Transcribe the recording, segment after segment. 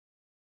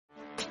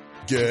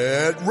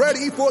Get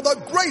ready for the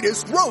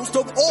greatest roast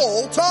of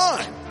all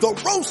time.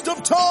 The Roast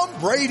of Tom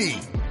Brady.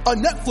 A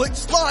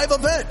Netflix live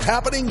event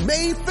happening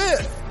May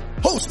 5th.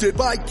 Hosted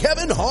by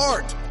Kevin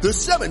Hart. The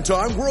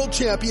 7-time world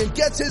champion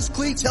gets his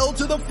cleats held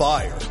to the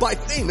fire by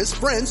famous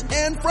friends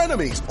and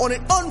frenemies on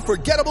an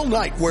unforgettable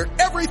night where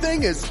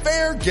everything is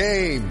fair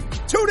game.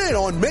 Tune in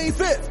on May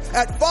 5th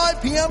at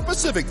 5 p.m.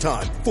 Pacific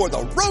time for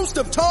the Roast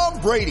of Tom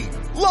Brady.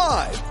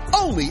 Live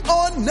only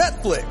on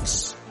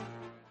Netflix.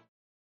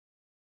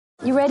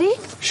 You ready?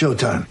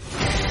 Showtime.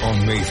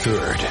 On May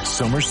 3rd,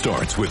 summer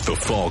starts with The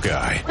Fall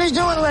Guy. What are you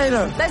doing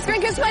later? Let's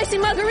drink a spicy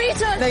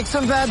margarita. Make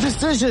some bad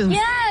decisions.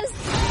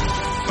 Yes.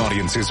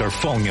 Audiences are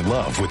falling in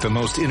love with the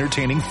most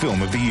entertaining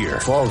film of the year.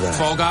 Fall Guy.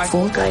 Fall Guy?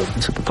 Fall guy.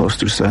 That's what the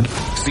poster said.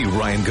 See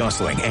Ryan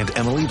Gosling and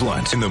Emily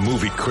Blunt in the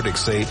movie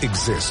critics say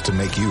exists to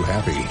make you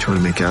happy. Trying to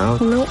make it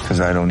out? Nope. Because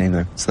I don't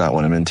either. It's not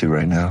what I'm into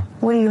right now.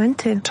 What are you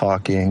into?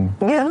 Talking.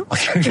 Yeah.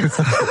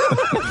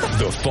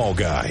 The Fall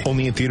Guy.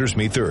 Only in theaters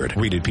May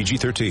 3rd. Rated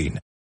PG-13.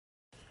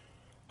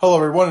 Hello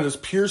everyone, it is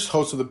Pierce,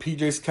 host of the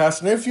PJ's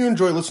Cast, and if you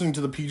enjoy listening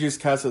to the PJ's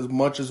Cast as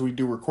much as we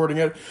do recording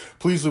it,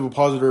 please leave a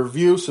positive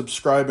review,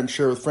 subscribe, and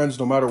share with friends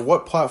no matter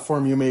what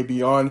platform you may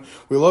be on.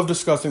 We love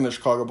discussing the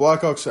Chicago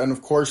Blackhawks and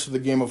of course the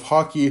game of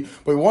hockey,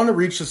 but we want to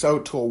reach this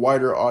out to a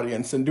wider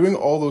audience, and doing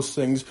all those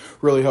things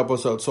really help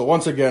us out. So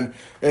once again,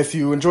 if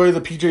you enjoy the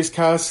PJ's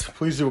Cast,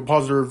 please leave a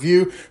positive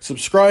review,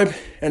 subscribe,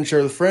 and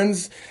share with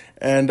friends,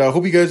 and I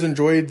hope you guys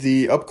enjoyed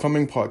the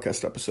upcoming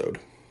podcast episode.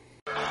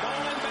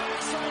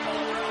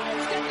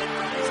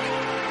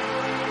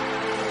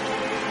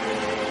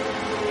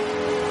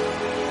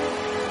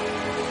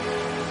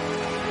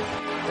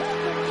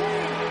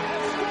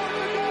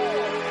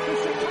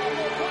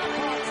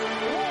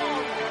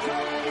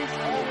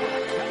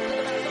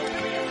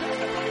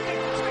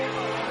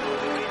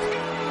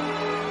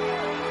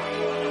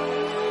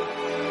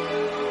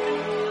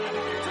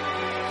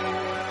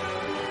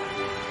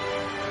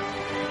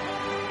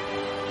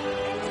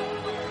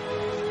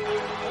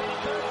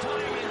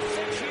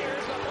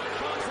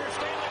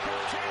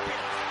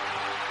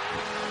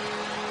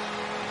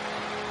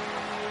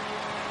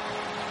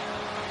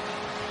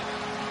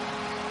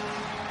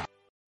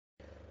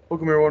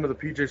 Welcome everyone to the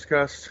PJ's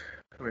Cast.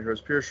 I'm your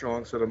host Pierce,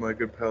 alongside of my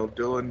good pal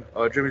Dylan.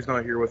 Jimmy's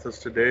not here with us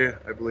today.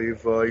 I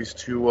believe he's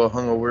too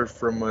hungover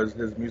from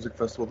his music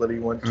festival that he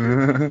went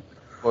to.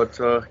 But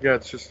yeah,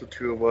 it's just the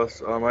two of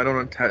us. I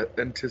don't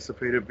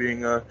anticipate it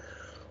being a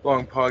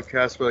long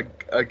podcast, but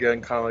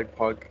again, kind of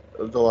like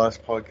the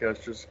last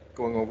podcast, just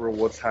going over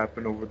what's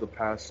happened over the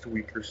past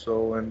week or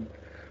so. And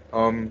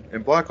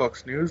in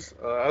Blackhawks news,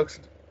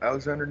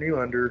 Alexander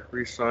Nylander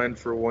re-signed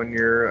for 1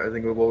 year. I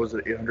think what was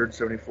it,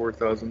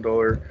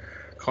 $874,000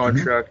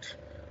 contract.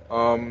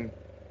 I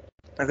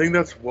think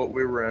that's what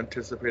we were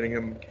anticipating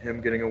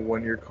him getting, a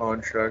 1 year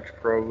contract,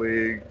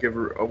 probably give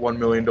her a $1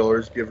 million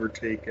give or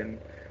take, and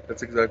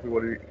that's exactly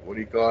what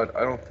he got.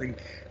 I think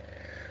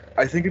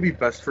it'd be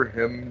best for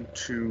him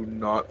to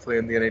not play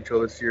in the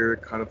NHL this year,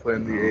 kind of play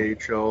in the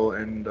AHL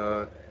and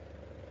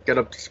get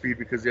up to speed,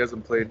 because he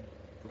hasn't played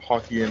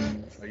hockey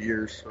in a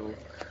year, so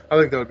I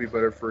think that would be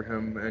better for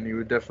him, and he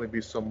would definitely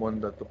be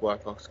someone that the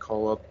Blackhawks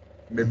call up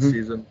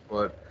mid-season.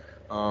 But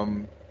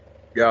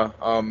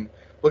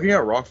looking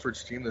at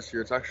Rockford's team this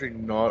year, it's actually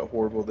not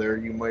horrible there.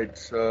 You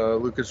might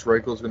Lucas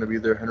Reichel's going to be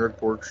there, Henrik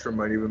Borgstrom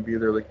might even be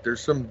there. Like,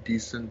 there's some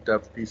decent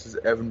depth pieces.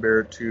 Evan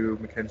Barrett too,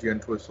 Mackenzie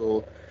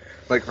Entwistle,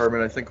 Mike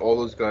Hartman. I think all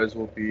those guys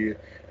will be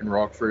in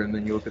Rockford, and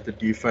then you look at the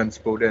defense,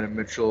 Bodan and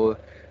Mitchell.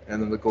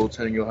 And then the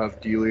goaltending, you'll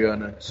have Delia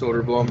and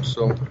Soderblom.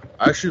 So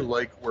I actually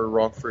like where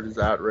Rockford is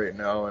at right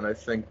now, and I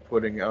think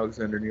putting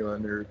Alexander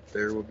Nylander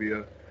there would be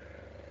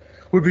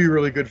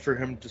really good for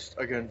him. Just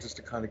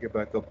to kind of get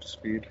back up to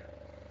speed.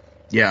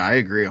 Yeah, I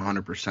agree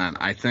 100%.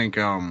 I think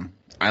I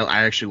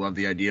actually love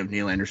the idea of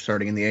Nylander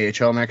starting in the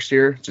AHL next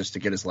year, just to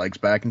get his legs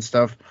back and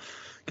stuff,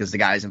 because the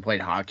guy hasn't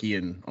played hockey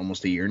in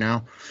almost a year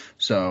now.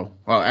 So,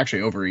 well,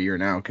 actually over a year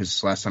now,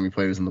 because last time he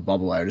played was in the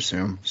bubble, I would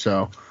assume.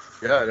 So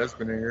yeah, it has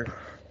been a year.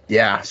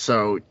 Yeah,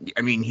 so,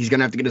 I mean, he's going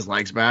to have to get his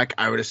legs back.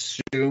 I would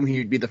assume he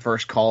would be the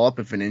first call-up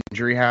if an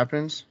injury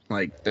happens.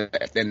 Like,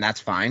 then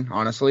that's fine,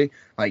 honestly.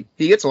 Like,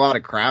 he gets a lot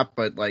of crap,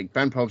 but, like,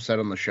 Ben Pope said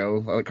on the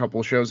show a couple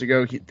of shows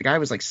ago, the guy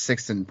was, like,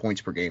 6th in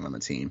points per game on the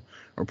team,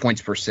 or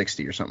points per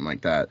 60 or something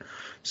like that.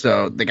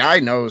 So, the guy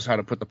knows how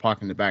to put the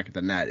puck in the back of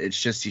the net.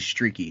 It's just he's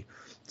streaky.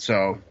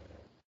 So,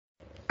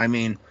 I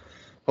mean,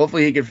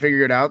 hopefully he can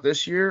figure it out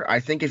this year. I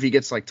think if he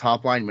gets like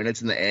top line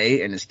minutes in the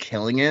A and is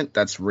killing it,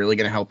 that's really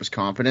going to help his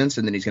confidence,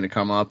 and then he's going to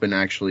come up and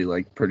actually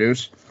like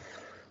produce.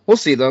 We'll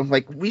see though.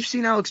 Like, we've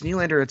seen Alex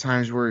Nylander at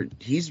times where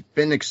he's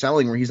been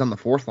excelling, where he's on the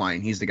fourth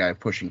line. He's the guy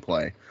pushing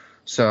play.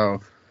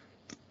 So,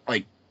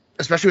 like,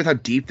 especially with how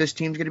deep this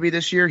team's going to be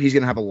this year, he's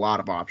going to have a lot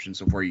of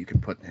options of where you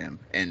can put him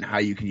and how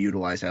you can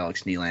utilize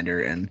Alex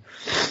Nylander. And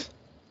it's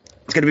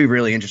going to be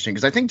really interesting,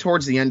 because I think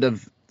towards the end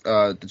of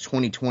the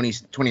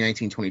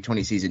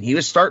 2019-2020 season, he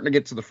was starting to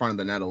get to the front of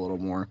the net a little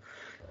more,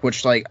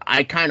 which, like,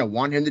 I kind of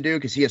want him to do,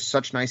 because he has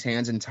such nice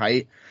hands and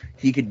tight.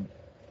 He could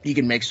he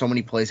can make so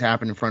many plays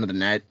happen in front of the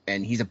net,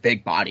 and he's a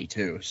big body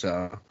too.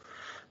 So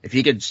if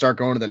he could start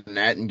going to the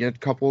net and get a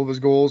couple of his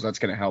goals, that's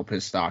going to help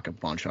his stock a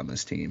bunch on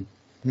this team.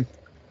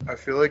 I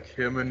feel like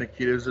him and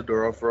Nikita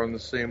Zadorov are on the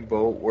same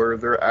boat where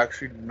they're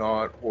actually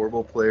not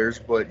horrible players,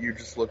 but you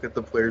just look at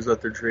the players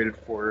that they're traded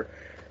for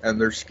and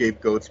they're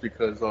scapegoats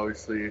because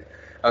obviously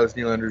Alex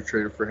Nylander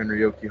traded for Henry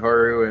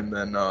Jokiharju and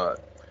then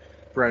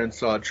Brandon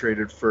Saad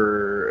traded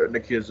for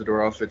Nikita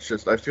Zadorov. It's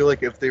just, I feel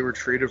like if they were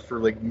traded for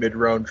like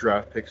mid-round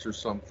draft picks or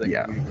something,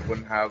 we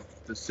wouldn't have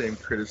the same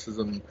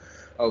criticism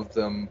of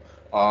them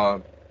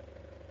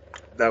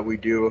that we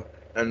do.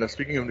 And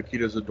speaking of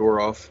Nikita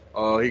Zadorov,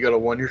 he got a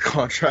 1-year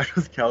contract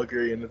with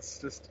Calgary, and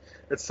it's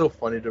so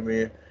funny to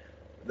me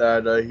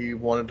that he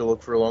wanted to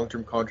look for a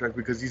long-term contract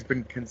because he's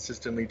been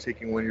consistently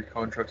taking 1-year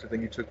contracts. I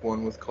think he took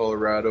one with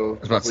Colorado. I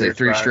was about to say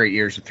 3 straight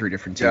years with 3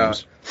 different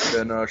teams.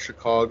 Yeah, then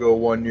Chicago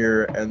 1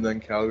 year, and then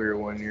Calgary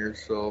 1 year.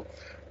 So,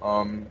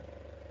 I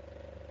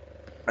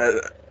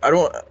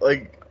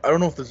don't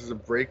know if this is a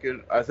break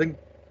it.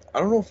 I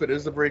don't know if it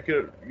is a break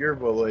it year,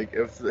 but like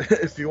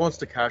if he wants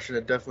to cash in,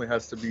 it definitely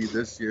has to be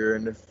this year.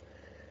 And if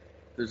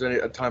there's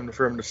a time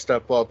for him to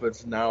step up,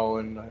 it's now.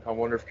 And I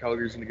wonder if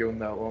Calgary's going to give him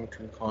that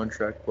long-term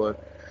contract.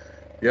 But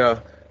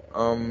yeah, I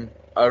don't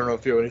know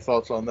if you have any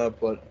thoughts on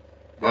that. But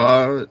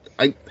yeah.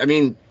 I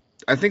mean,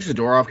 I think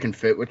Zadorov can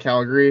fit with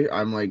Calgary.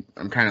 I'm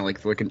kind of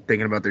like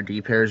thinking about their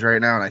D pairs right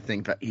now, and I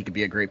think that he could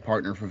be a great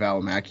partner for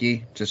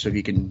Valimaki, just so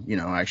he can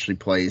actually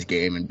play his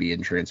game and be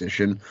in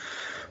transition,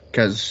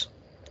 because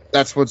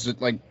that's what's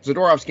like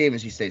Zadorov's game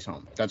is he stays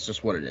home. That's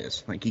just what it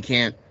is. Like he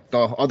can't the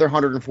other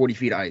 140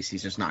 feet ice.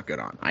 He's just not good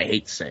on. I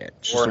hate to say it.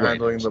 It's just or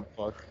handling the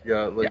puck.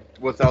 Yeah,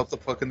 without the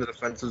puck in the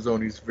defensive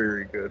zone, he's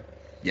very good.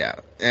 Yeah,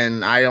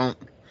 and I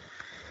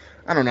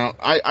don't know.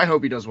 I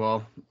hope he does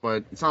well,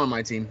 but it's not on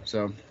my team,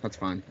 so that's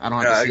fine. I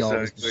don't have to see all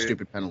these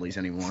stupid penalties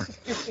anymore.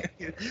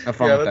 Have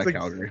fun with that,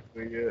 Calgary.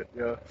 Exactly it,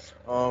 yeah.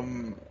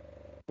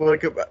 Well,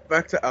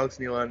 back to Alex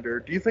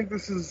Nylander. Do you think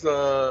this is,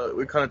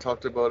 we kind of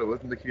talked about it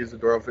with Nikita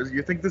Zadorov, do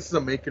you think this is a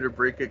make it or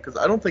break it? Because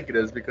I don't think it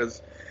is,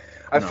 because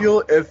I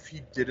feel if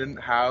he didn't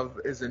have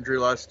his injury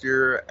last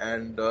year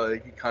and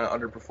he kind of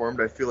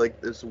underperformed, I feel like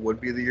this would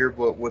be the year,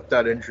 but with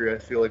that injury, I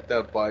feel like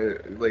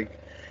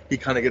he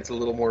kind of gets a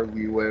little more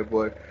leeway,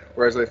 but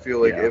whereas I feel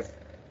like if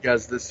he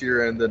has this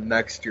year and the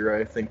next year,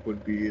 I think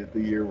would be the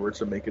year where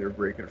it's a make it or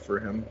break it for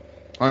him.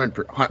 I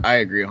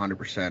agree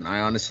 100%. I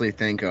honestly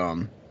think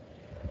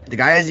the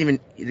guy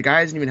hasn't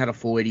even had a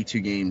full 82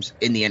 games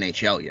in the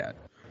NHL yet.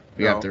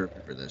 We have to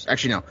remember this.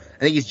 Actually, no. I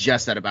think he's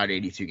just at about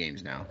 82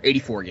 games now.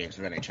 84 games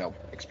of NHL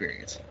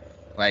experience.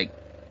 Like,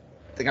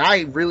 the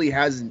guy really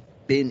hasn't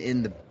been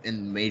in the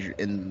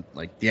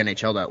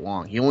NHL that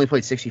long. He only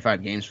played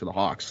 65 games for the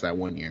Hawks that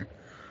 1 year.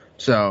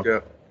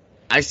 So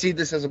I see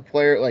this as a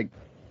player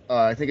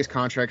I think his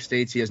contract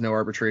states he has no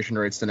arbitration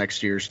rights the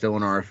next year, still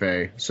an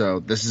RFA. So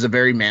this is a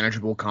very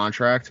manageable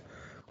contract.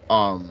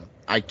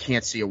 I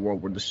can't see a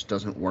world where this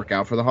doesn't work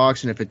out for the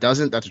Hawks, and if it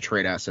doesn't, that's a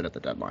trade asset at the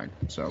deadline.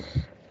 So,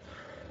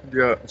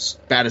 yeah, as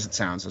bad as it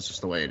sounds, that's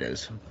just the way it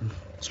is,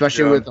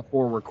 especially with the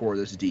forward core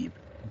this deep.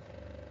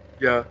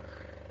 Yeah,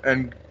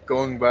 and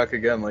going back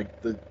again,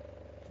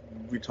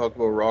 we talk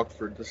about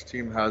Rockford, this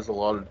team has a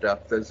lot of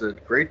depth. Is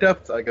it great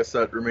depth? I guess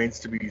that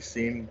remains to be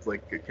seen.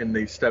 Like, can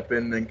they step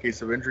in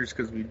case of injuries?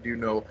 Because we do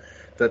know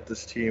that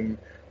this team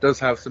does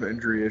have some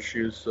injury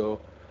issues.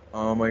 So,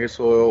 I guess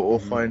we'll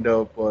find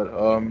out.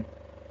 But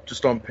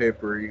just on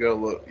paper, you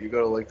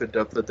gotta like the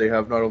depth that they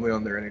have, not only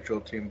on their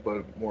NHL team,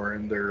 but more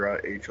in their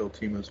AHL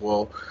team as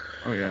well.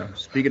 Oh yeah.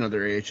 Speaking of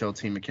their AHL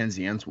team,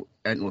 Mackenzie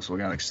Entwistle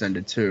got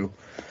extended too.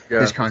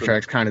 Yeah, his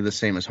contract's kind of the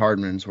same as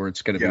Hardman's, where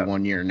it's going to be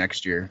 1 year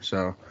next year.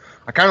 So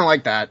I kind of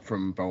like that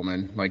from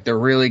Bowman. Like they're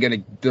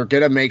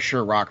gonna make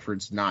sure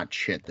Rockford's not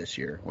shit this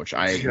year, which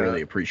I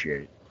really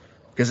appreciate,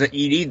 because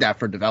you need that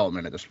for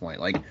development at this point.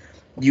 Like,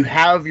 you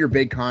have your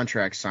big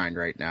contract signed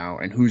right now,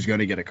 and who's going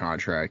to get a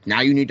contract?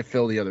 Now you need to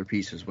fill the other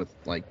pieces with,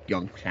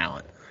 young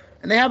talent.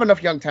 And they have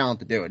enough young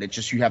talent to do it. It's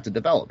just you have to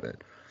develop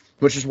it.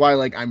 Which is why,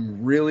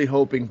 I'm really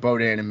hoping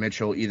Beaudin and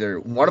Mitchell, either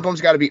one of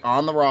them's got to be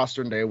on the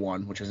roster in day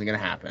one, which isn't going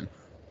to happen,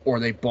 or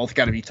they both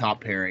got to be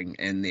top pairing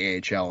in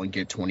the AHL and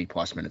get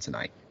 20-plus minutes a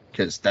night,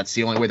 because that's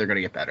the only way they're going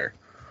to get better.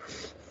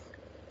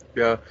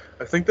 Yeah,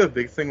 I think the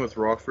big thing with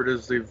Rockford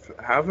is they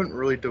haven't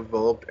really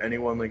developed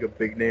anyone like a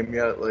big name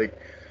yet.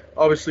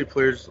 Obviously,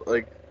 players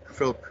like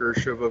Philip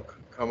Kurshov have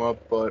come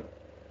up, but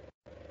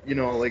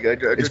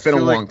it's been a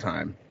long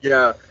time.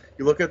 Yeah,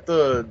 you look at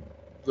the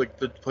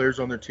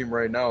players on their team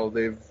right now.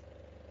 They've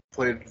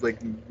played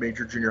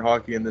major junior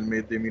hockey and then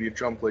made the immediate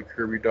jump, like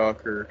Kirby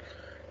Dach or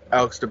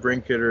Alex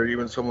DeBrincat, or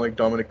even someone like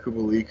Dominic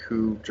Kubalik,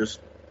 who just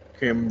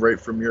came right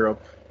from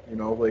Europe.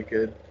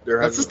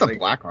 That's just the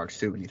Blackhawks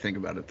too, when you think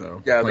about it,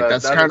 though. Yeah,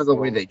 that's kind of the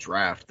way they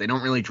draft. They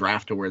don't really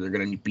draft to where they're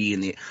going to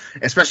be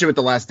especially with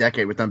the last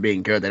decade, with them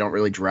being good. They don't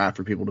really draft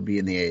for people to be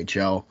in the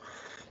AHL.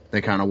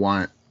 They kind of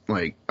want all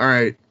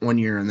right, 1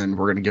 year, and then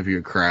we're going to give you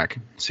a crack,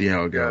 see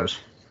how it goes.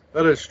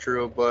 That is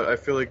true, but I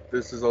feel like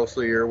this is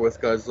also a year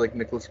with guys like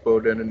Nicholas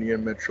Beaudin and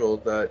Ian Mitchell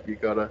that you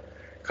gotta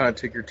kind of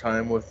take your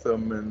time with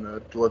them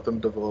and let them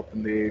develop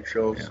in the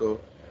AHL. Yeah. So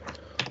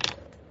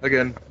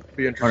again,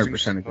 be interesting to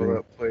see 100% how agree.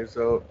 that plays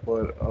out.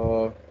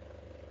 But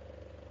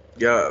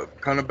yeah,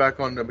 kind of back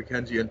on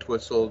McKenzie and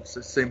Twistle. It's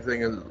the same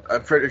thing as,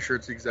 I'm pretty sure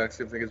it's the exact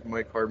same thing as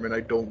Mike Hardman.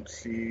 I don't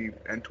see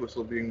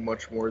Entwistle being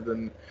much more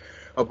than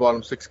a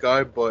bottom six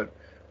guy, but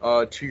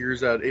 2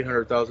 years at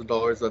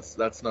 $800,000,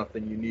 that's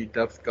nothing. You need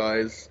depth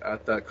guys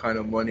at that kind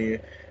of money.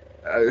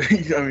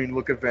 I mean,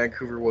 look at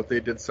Vancouver, what they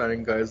did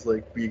signing guys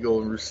like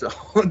Beagle and Roussel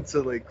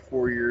into like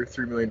 4-year,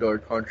 $3 million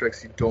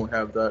contracts. You don't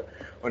have that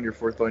on your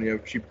fourth line. You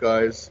have cheap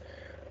guys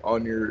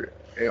on your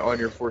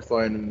fourth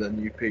line, and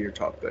then you pay your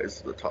top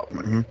guys the top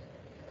money.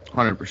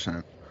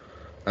 100%.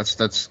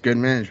 That's good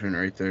management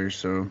right there.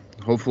 So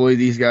hopefully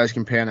these guys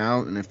can pan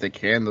out, and if they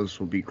can, those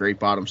will be great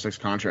bottom six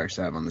contracts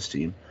to have on this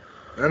team.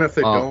 And if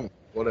they don't,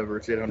 whatever,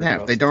 it's $800,000.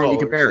 Yeah, if they don't, you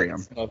can bury them.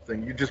 It's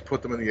nothing. You just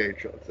put them in the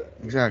AHL.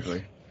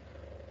 Exactly.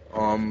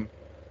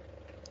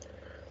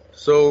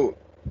 So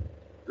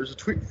there's a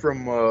tweet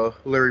from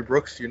Larry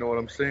Brooks. You know what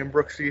I'm saying,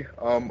 Brooksy?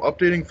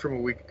 Updating from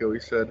a week ago, he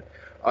said,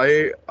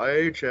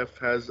 IHF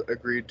has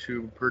agreed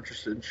to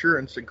purchase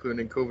insurance,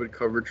 including COVID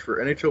coverage,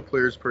 for NHL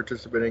players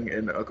participating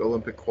in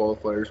Olympic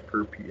qualifiers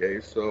per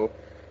PA. So,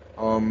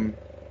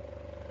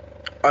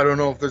 I don't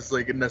know if this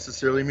like it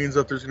necessarily means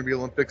that there's going to be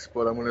Olympics,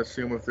 but I'm going to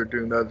assume if they're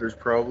doing that, there's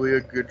probably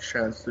a good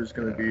chance there's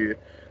going to be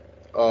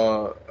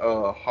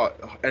hot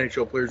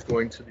NHL players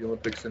going to the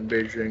Olympics in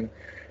Beijing,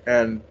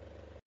 and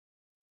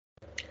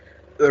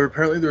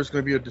apparently there's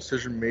going to be a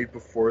decision made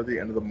before the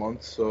end of the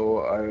month, so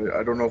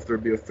I don't know if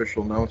there'll be an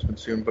official announcement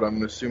soon, but I'm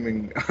going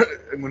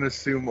to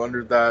assume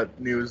under that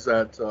news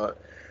that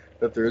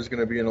there is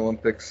going to be an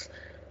Olympics,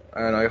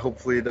 and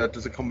hopefully that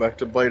doesn't come back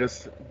to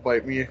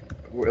bite me.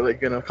 Where,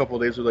 like in a couple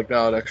of days we're like,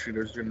 no, actually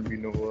there's going to be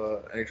no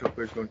NHL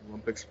players going to the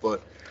Olympics,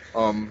 but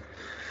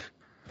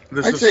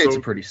I'd say it's a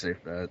pretty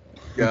safe bet.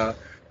 Yeah,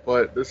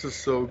 but this is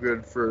so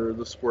good for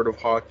the sport of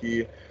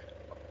hockey.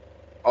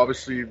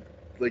 Obviously,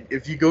 like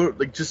if you go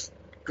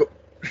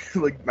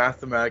like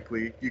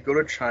mathematically, you go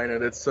to China,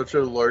 and it's such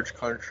a large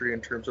country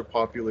in terms of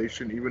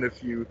population. Even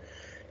if you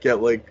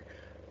get like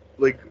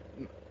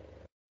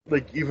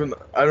even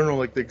I don't know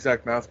like the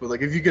exact math, but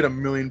like if you get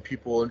 1 million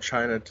people in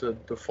China to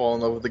fall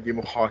in love with the game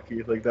of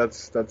hockey, like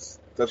that's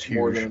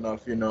more than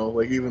enough, you know.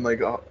 Like even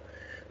like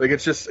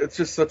it's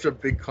just such a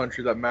big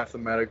country that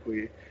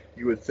mathematically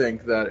you would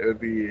think that it would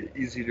be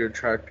easy to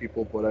attract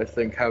people, but I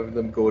think having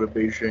them go to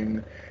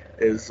Beijing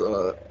is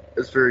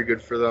very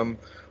good for them.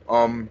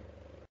 I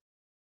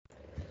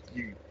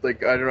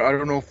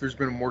don't know if there's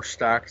been more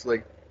stacked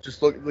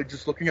just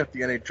looking at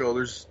the NHL.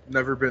 There's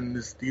never been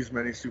these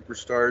many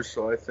superstars,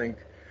 so I think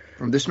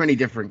from this many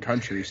different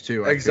countries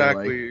too.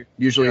 Exactly. I feel like.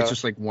 Usually it's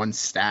just like one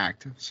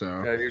stacked.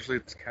 So yeah, usually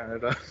it's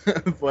Canada,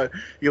 but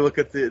you look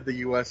at the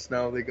U.S.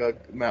 now. They got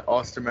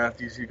Austin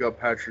Matthews, you got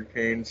Patrick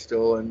Kane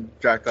still, and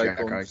Jack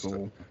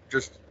Eichel.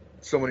 Just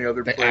so many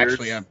other players. They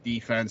actually have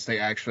defense. They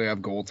actually have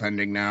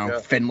goaltending now. Yeah.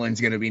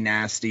 Finland's gonna be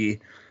nasty.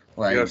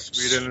 Yeah,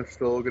 Sweden is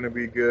still going to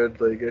be good.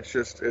 Like it's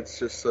just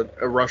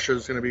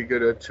Russia's going to be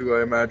good too,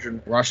 I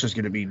imagine. Russia's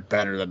going to be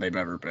better than they've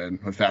ever been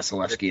with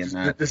Vasilevsky and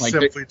that.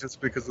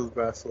 Just because of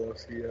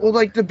Vasilevsky. Yeah. Well,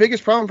 like the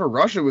biggest problem for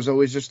Russia was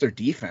always just their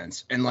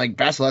defense, and like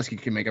Vasilevsky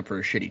can make up for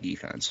a shitty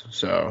defense.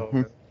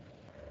 So,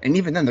 and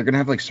even then, they're going to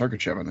have like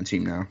Sergachev on the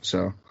team now.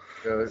 So.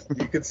 Yeah,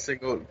 you could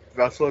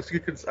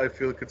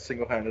Vasilevsky could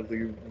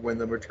single-handedly win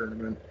them a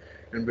tournament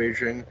in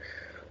Beijing,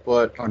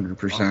 but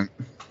 100%.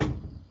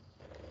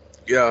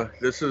 Yeah,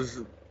 this is,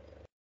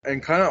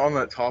 and kind of on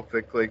that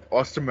topic, like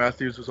Austin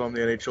Matthews was on the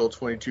NHL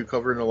 22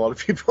 cover, and a lot of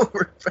people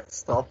were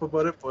pissed off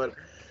about it. But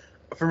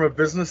from a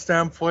business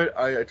standpoint,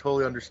 I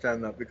totally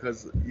understand that,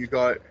 because you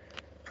got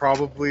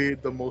probably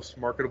the most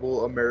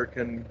marketable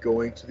American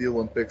going to the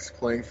Olympics,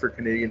 playing for a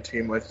Canadian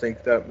team. I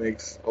think that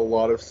makes a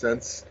lot of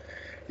sense.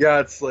 Yeah,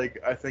 it's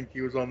like I think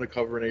he was on the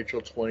cover in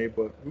NHL 20,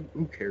 but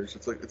who cares?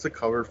 It's a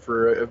cover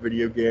for a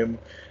video game.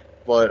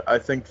 But I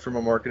think from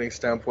a marketing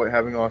standpoint,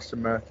 having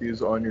Austin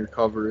Matthews on your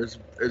cover is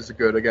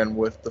good, again,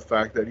 with the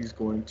fact that he's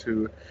going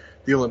to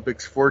the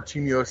Olympics for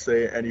Team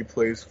USA and he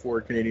plays for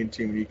a Canadian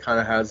team, and he kind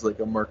of has like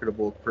a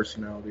marketable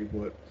personality.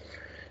 But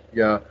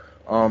yeah,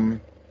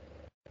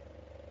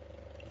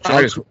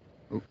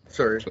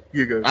 sorry,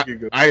 you go.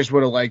 I just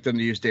would have liked them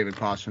to use David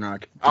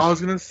Pastrnak. I was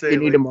gonna say they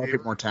need to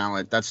market more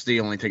talent. That's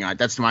the only thing.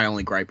 That's my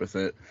only gripe with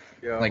it.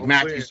 Yeah, like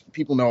Matthews,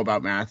 people know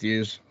about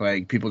Matthews.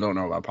 Like people don't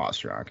know about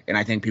Pastrnak, and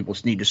I think people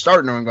need to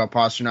start knowing about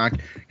Pastrnak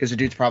because the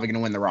dude's probably going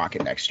to win the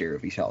Rocket next year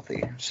if he's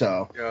healthy.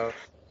 So yeah,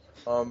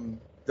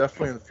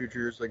 definitely in the future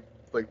years,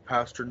 like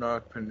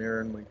Pastrnak,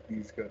 Panarin, like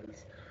these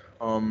guys.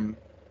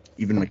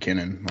 Even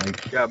McKinnon,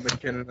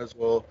 McKinnon as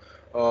well.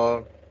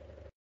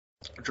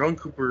 John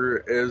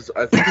Cooper is,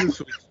 I think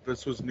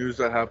this was news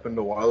that happened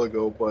a while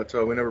ago, but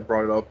we never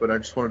brought it up, and I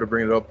just wanted to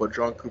bring it up. But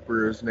John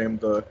Cooper is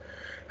named the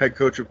head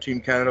coach of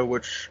Team Canada,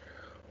 which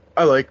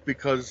I like,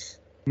 because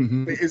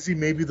is he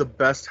maybe the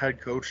best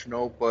head coach?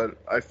 No, but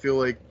I feel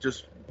like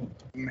just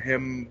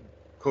him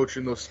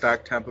coaching those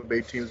stacked Tampa Bay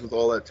teams with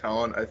all that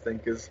talent, I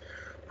think is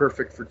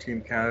perfect for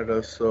Team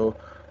Canada. So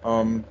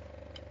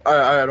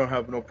I don't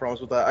have no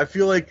problems with that. I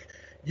feel like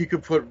you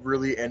could put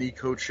really any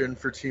coach in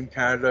for Team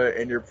Canada,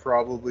 and you're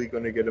probably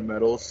going to get a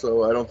medal.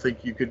 So I don't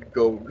think you could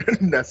go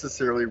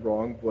necessarily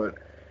wrong. But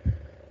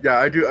yeah,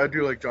 I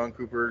do like John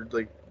Cooper,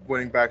 like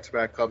winning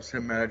back-to-back cups,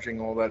 him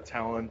managing all that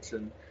talent,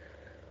 and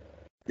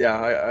yeah,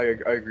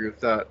 I agree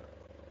with that.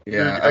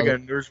 Yeah.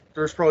 Again,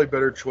 there's probably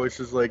better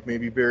choices like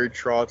maybe Barry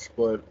Trotz,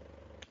 but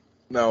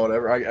no,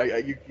 whatever.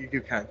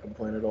 You can't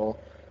complain at all.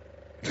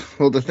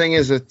 Well, the thing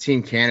is with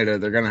Team Canada,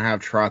 they're going to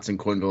have Trotz and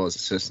Quenneville as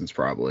assistants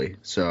probably.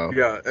 So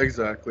Yeah,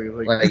 exactly.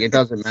 like it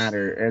doesn't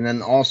matter. And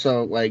then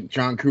also, like,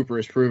 John Cooper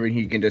has proven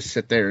he can just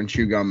sit there and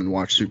chew gum and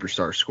watch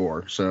superstars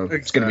score. So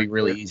it's going to be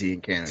really easy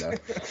in Canada.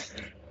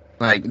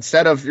 Like,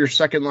 instead of your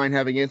second line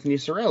having Anthony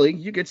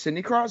Cirelli, you get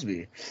Sidney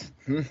Crosby.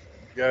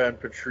 Yeah, and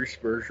Patrice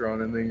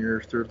Bergeron, and then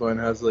your third line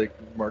has like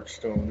Mark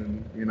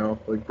Stone and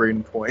like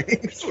Braden Point.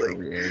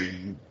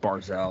 And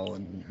Barzell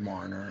and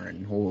Marner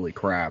and holy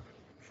crap.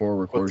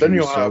 Forward But course then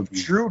you'll is so have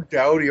deep. Drew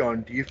Doughty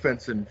on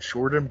defense and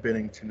Jordan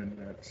Binnington in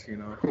nets.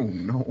 Oh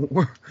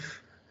no.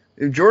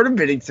 If Jordan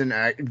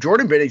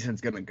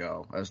Binnington's gonna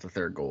go as the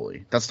third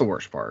goalie, that's the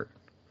worst part.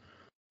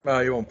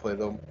 You won't play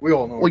them. We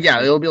all know. Well,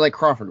 yeah, it'll be like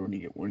Crawford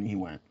when he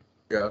went.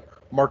 Yeah,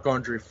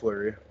 Marc-Andre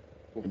Fleury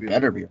will be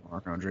Better be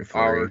Marc-Andre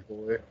Fleury. our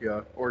goalie.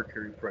 Yeah, or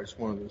Carey Price,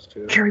 one of those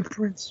two. Carey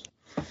Prince.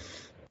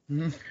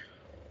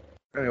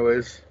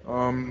 Anyways,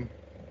 Henrik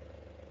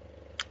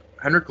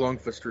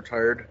Lundqvist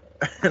retired.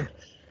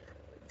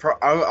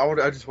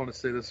 I just want to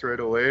say this right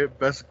away.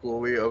 Best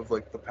goalie of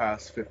like the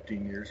past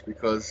 15 years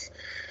because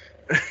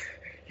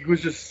he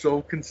was just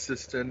so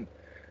consistent.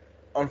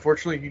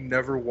 Unfortunately, he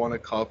never won a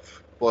cup,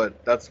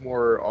 but that's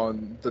more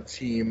on the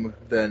team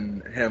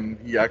than him.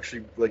 He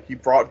actually he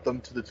brought them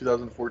to the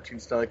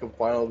 2014 Stanley Cup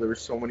final. There were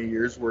so many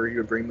years where he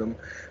would bring them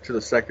to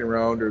the second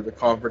round or the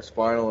conference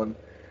final, and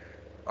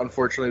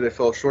unfortunately they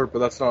fell short. But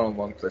that's not on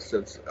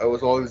Lundqvist. It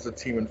was always the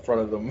team in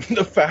front of them.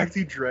 The fact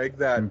he dragged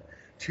that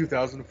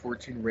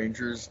 2014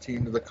 Rangers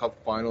team to the Cup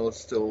final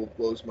still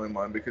blows my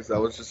mind because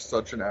that was just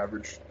such an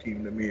average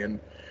team to me,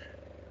 and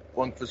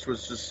Lundqvist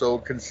was just so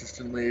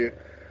consistently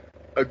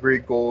a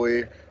great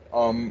goalie.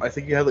 I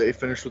think he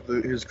finished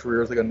with his career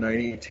with like a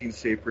 918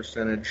 save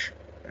percentage,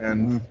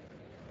 and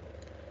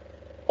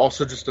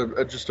also just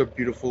a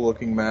beautiful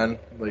looking man.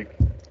 Like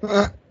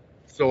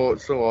so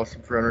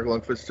awesome for Henrik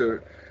Lundqvist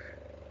to.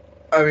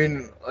 I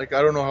mean, like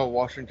I don't know how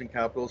Washington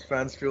Capitals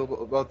fans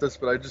feel about this,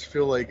 but I just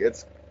feel like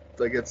it's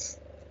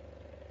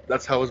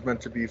that's how it's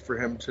meant to be for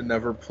him to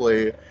never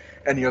play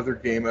any other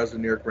game as a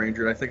New York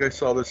Ranger. And I think I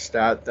saw this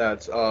stat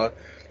that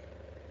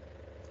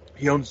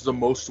he owns the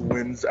most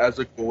wins as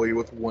a goalie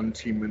with one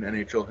team in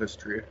NHL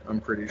history.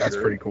 I'm pretty sure. That's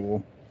pretty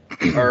cool.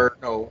 Or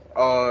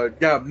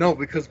no,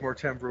 because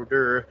Martin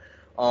Brodeur.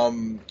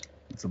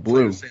 It's a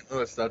blue. St.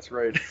 Louis. That's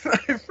right.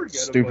 I forget.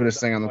 Stupidest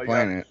thing on the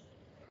planet.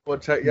 Well,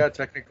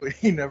 technically,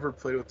 he never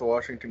played with the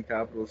Washington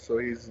Capitals, so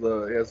he has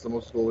the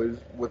most goalies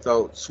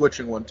without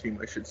switching one team,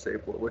 I should say,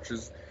 which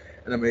is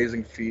an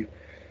amazing feat.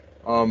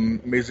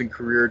 Amazing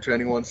career to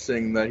anyone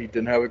saying that he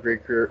didn't have a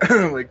great career,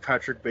 like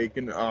Patrick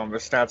Bacon. The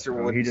stats are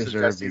what he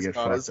deserved to get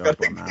fucked up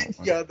on that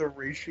one. Yeah, the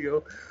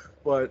ratio,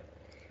 but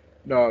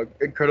no,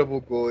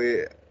 incredible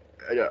goalie.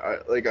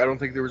 I don't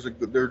think there's a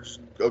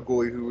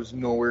goalie who was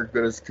nowhere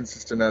good as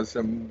consistent as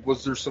him.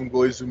 Was there some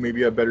goalies who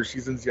maybe had better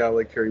seasons? Yeah,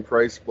 like Carey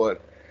Price, but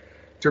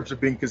in terms of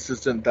being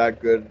consistent,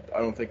 that good, I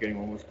don't think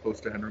anyone was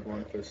close to Henrik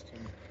Lundqvist.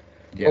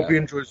 Yeah. Hope he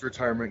enjoys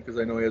retirement because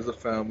I know he has a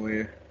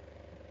family.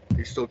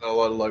 He's still got a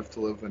lot of life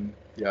to live, and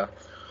yeah.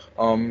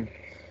 I don't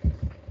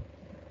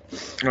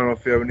know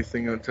if you have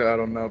anything to add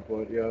on that,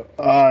 but yeah.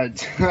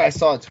 I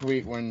saw a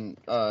tweet when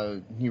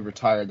he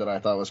retired that I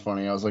thought was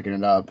funny. I was looking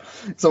it up.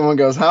 Someone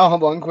goes, "How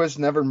Lundqvist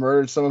never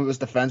murdered some of his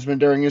defensemen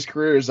during his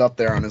career is up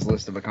there on his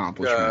list of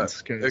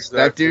accomplishments." Yeah, exactly.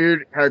 That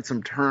dude had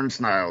some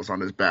turnstiles on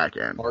his back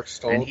end. Mark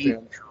Stahl,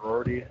 Dan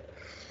Girardi.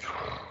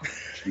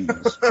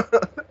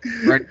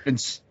 Jeez. Brendan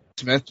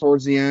Smith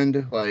towards the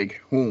end,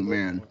 like, oh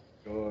man.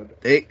 God.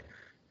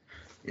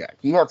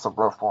 He had some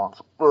rough ones,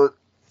 but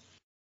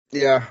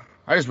yeah,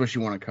 I just wish he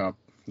won a cup.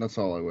 That's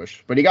all I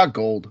wish. But he got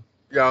gold.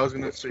 Yeah, I was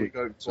gonna say he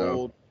got So-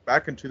 gold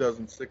back in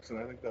 2006, and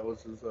I think that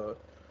was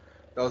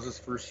his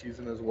first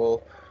season as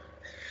well.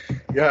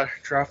 Yeah,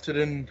 drafted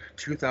in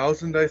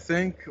 2000, I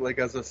think, like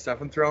as a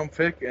 7th round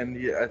pick, and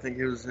I think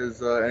his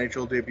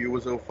NHL debut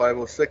was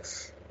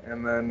 05-06,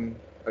 and then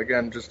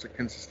again just a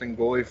consistent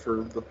goalie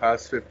for the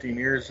past 15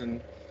 years, and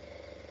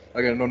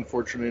again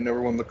unfortunately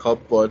never won the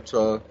cup, but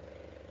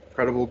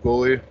incredible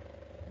goalie,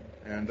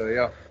 and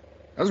yeah.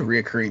 That was a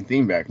reoccurring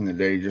theme back in the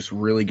day. Just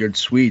really good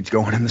Swedes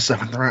going in the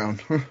 7th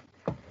round.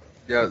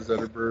 Yeah,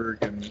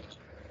 Zetterberg, and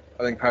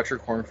I think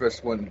Patrick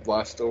Hornqvist went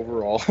last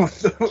overall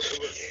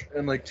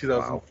in like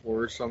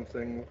 2004 or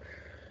something.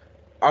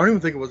 I don't even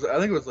think it was. I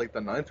think it was like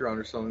the 9th round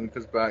or something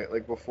because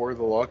before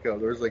the lockout,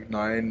 there was like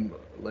nine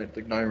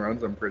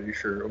rounds. I'm pretty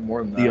sure, or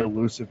more than that. The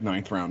elusive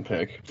 9th round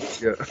pick.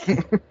 Yeah.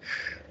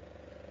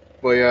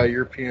 But yeah,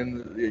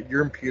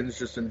 Europeans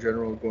just in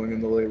general going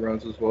in the late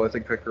rounds as well. I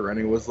think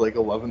Pecorino was like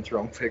 11th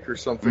round pick or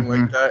something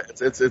like that.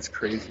 It's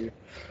crazy.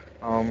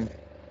 I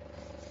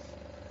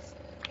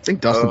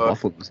think Dustin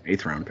Buffalo was an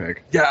 8th round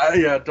pick.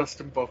 Yeah,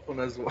 Dustin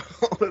Buffalo as well.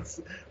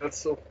 that's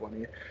so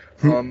funny.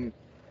 Kind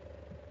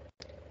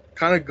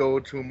of go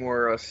to a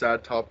more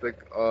sad topic.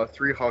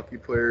 3 hockey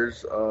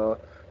players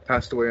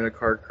passed away in a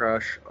car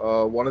crash.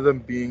 One of them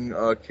being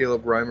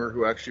Caleb Reimer,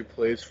 who actually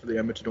plays for the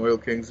Edmonton Oil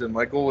Kings. And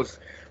my goal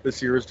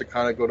this year is to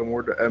kind of go to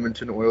more to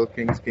Edmonton Oil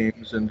Kings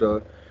games and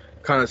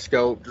kind of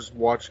scout, just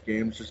watch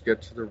games, just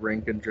get to the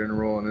rink in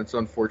general. And it's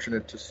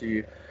unfortunate to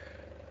see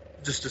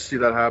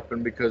that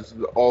happen because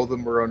all of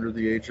them were under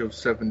the age of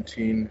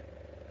 17.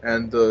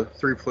 And the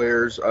 3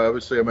 players,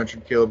 obviously I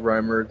mentioned Caleb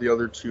Reimer. The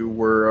other 2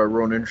 were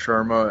Ronan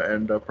Sharma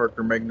and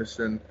Parker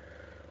Magnuson.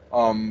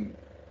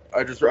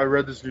 I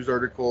read this news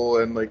article,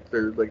 and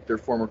their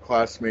former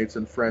classmates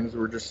and friends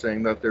were just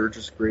saying that they were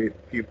just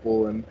great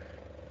people and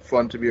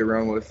fun to be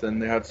around with,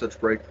 and they had such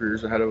bright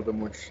careers ahead of them,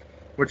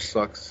 which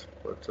sucks.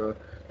 But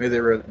may they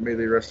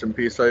rest in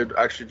peace. I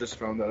actually just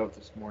found that out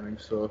this morning.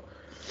 So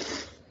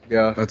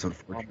yeah, that's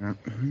unfortunate.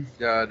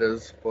 Yeah, it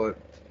is. But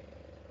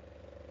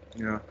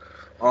yeah.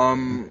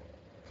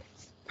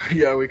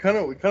 Yeah, we kind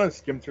of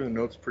skimmed through the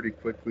notes pretty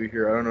quickly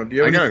here. I don't know. Do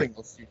you have anything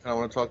else you kind of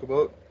want to talk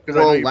about? Because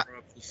I know you brought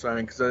up the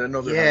signing. Because I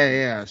know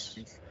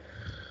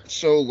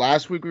So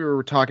last week we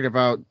were talking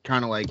about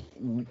kind of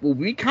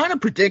we kind of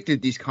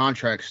predicted these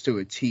contracts to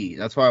a T.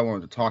 That's why I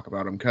wanted to talk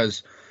about them,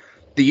 because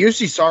the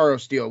UC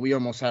Saros deal we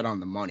almost had on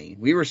the money.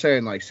 We were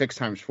saying 6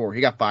 times 4.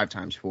 He got 5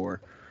 times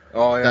 4.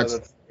 Oh yeah,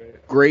 that's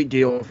great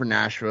deal for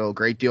Nashville.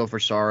 Great deal for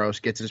Saros.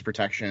 Gets his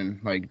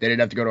protection. They didn't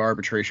have to go to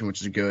arbitration,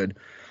 which is good.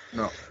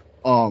 No.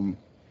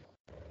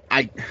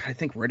 I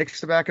think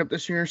Riddick's the backup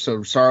this year,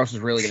 so Saros is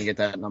really going to get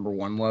that number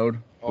 1 load,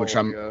 which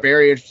I'm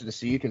very interested to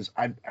see, because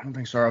I don't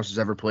think Saros has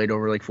ever played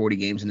over 40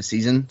 games in a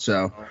season.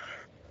 So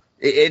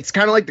it's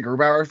kind of like the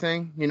Grubauer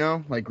thing,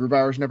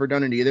 Grubauer's never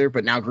done it either,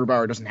 but now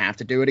Grubauer doesn't have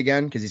to do it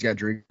again because he's got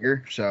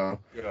Drieger. So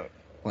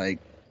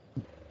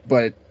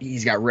but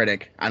he's got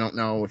Riddick. I don't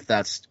know if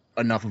that's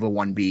enough of a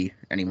 1B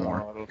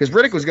anymore, because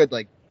Riddick was good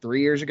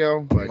 3 years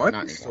ago, but might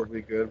not still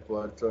be good.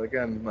 But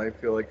again, I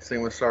feel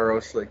same with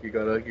Saros. You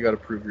gotta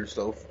prove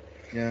yourself.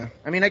 Yeah,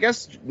 I mean, I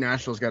guess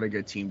Nashville's got a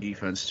good team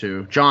defense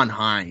too. John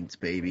Hines,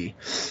 baby.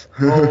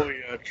 Oh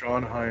yeah,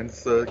 John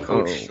Hines. The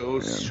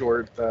coach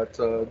short that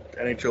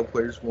NHL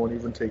players won't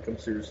even take him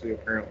seriously.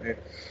 Apparently.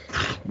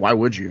 Why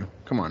would you?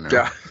 Come on now.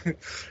 Yeah.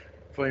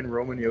 Playing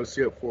Roman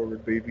Josi at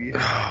forward, baby.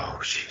 Oh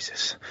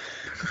Jesus.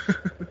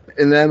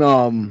 And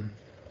then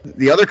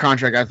the other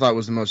contract I thought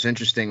was the most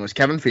interesting was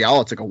Kevin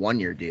Fiala took a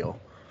 1-year deal.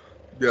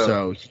 Yeah.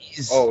 So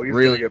he's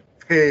really gonna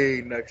get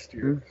paid next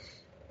year.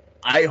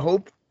 I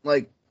hope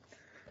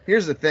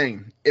here's the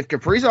thing. If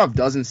Kaprizov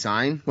doesn't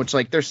sign, which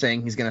they're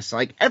saying he's gonna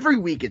sign, every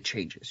week it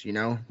changes,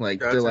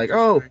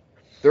 they're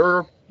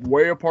they're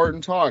way apart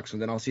in talks,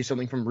 and then I'll see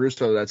something from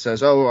Russo that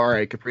says, oh, all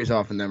right,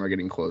 Kaprizov and them are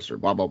getting closer,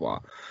 blah blah blah.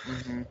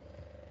 Mm-hmm.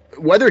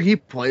 Whether he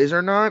plays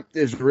or not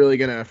is really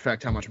going to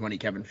affect how much money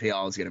Kevin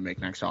Fiala is going to make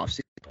next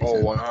offseason.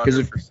 Oh, 100%. Because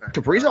if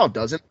Kaprizov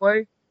doesn't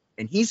play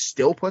and he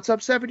still puts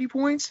up 70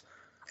 points,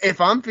 if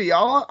I'm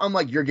Fiala, I'm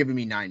you're giving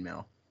me $9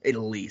 million at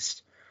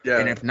least. Yeah.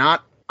 And if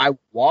not, I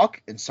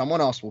walk and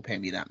someone else will pay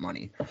me that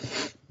money.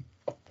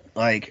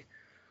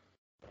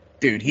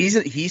 Dude,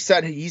 he's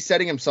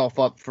setting himself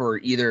up for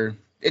either.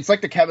 It's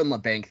like the Kevin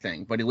LeBanc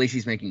thing, but at least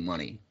he's making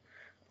money.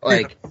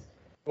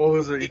 What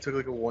was it? He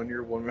took a 1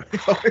 year, $1 million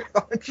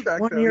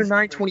contract. 1 year,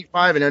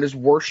 $925, and had his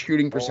worst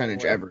shooting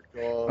percentage ever.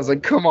 God. I was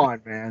come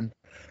on, man.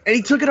 And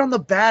he took it on the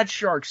bad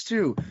Sharks,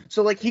 too.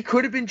 So, he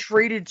could have been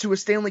traded to a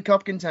Stanley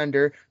Cup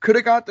contender, could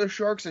have got the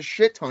Sharks a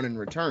shit ton in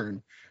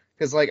return.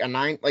 Because, I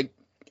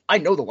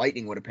know the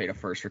Lightning would have paid a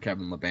first for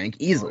Kevin LeBanc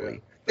easily. Oh, yeah.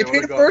 They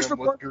paid a first for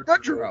Parker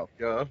Goodrow.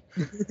 Yeah.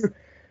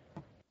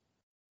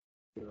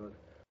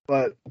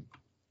 But,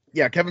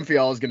 yeah, Kevin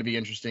Fiala is going to be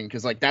interesting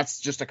because, that's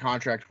just a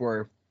contract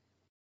where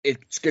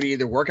it's going to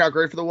either work out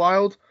great for the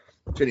Wild,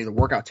 it's going to either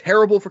work out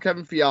terrible for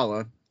Kevin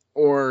Fiala,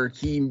 or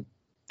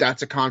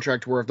that's a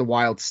contract where if the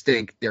Wild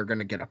stink, they're going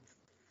to get a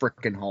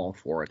freaking haul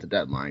for at the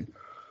deadline.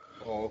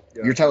 Oh,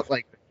 yeah. You're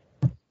telling,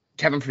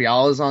 Kevin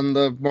Fiala's on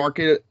the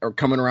market or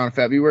coming around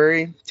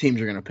February,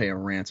 teams are going to pay a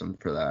ransom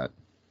for that.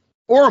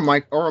 Or a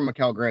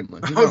Mikael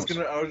Granlund.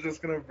 I was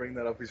just going to bring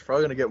that up. He's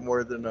probably going to get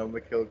more than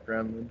Mikael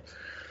Granlund.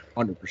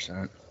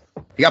 100%.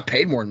 He got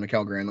paid more than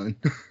Mikael Granlund.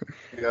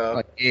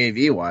 Yeah.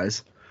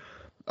 AAV-wise.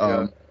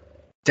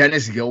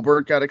 Dennis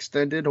Gilbert got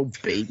extended. Oh,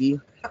 baby.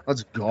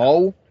 Let's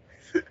go.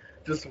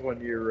 Just 1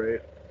 year,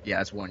 right?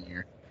 Yeah, it's 1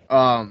 year.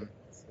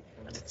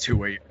 It's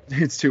two-way.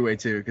 It's two-way,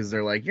 too, because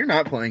they're you're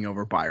not playing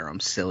over Byram,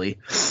 silly.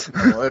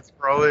 No, he's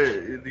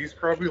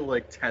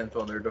probably 10th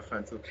on their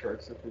defensive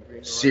charts, if we're being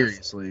honest.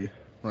 Seriously.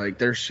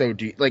 They're so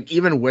deep.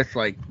 Even with,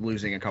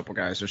 losing a couple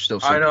guys, they're still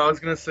so I know, deep. I was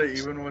going to say,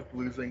 even with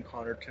losing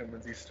Connor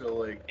Timmins, he's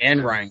still,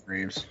 And Ryan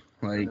Graves.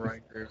 And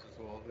Ryan Graves as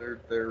well.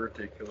 They're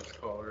ridiculous,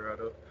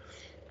 Colorado.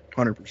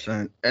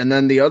 100%. And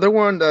then the other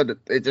one that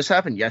it just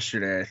happened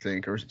yesterday, I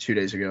think, or was it 2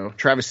 days ago?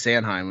 Travis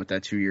Sanheim with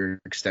that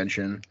 2-year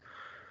extension,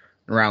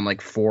 around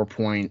like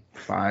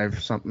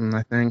 4.5 something,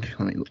 I think.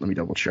 Let me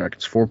double check.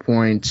 It's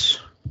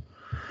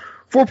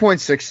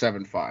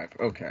 4.675.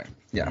 Okay,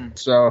 yeah.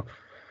 So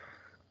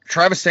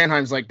Travis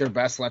Sanheim's like their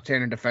best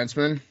left-handed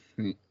defenseman.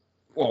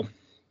 Well,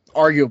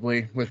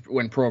 arguably,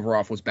 when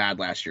Provorov was bad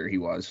last year, he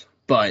was.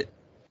 But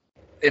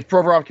if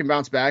Provorov can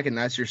bounce back and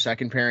that's your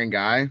second pairing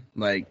guy,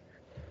 like,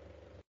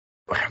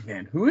 oh,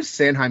 man, who is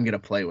Sanheim going to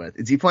play with?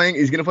 Is he playing?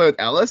 Is he going to play with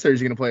Ellis or is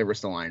he going to play with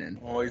Ristolainen?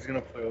 Oh, he's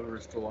going to play with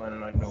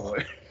Ristolainen, I know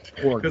it.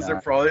 Poor Because guy.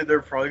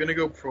 they're probably going to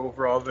go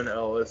Provorov and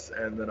Ellis,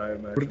 and then I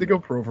imagine... What if they go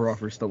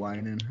Provorov or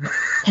Ristolainen?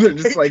 They're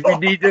just like,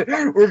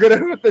 we're going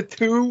to put the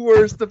two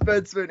worst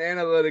defensemen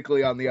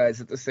analytically on the ice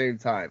at the same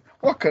time.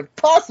 What could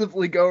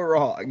possibly go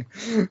wrong?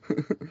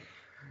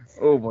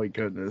 Oh, my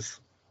goodness.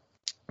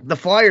 The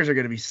Flyers are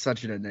going to be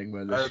such an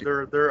enigma this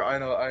year. I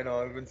know,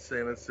 I've been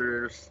saying this,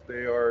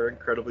 they are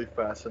incredibly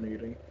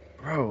fascinating.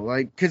 Bro,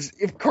 like, because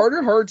if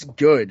Carter Hart's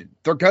good,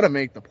 they're going to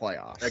make the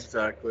playoffs.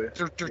 Exactly.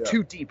 They're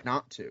too deep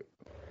not to.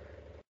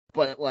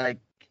 But, like,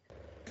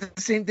 the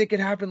same thing could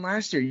happen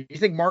last year. You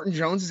think Martin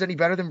Jones is any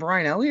better than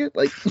Brian Elliott?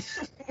 Like,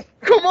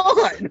 come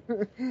on!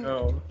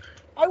 No.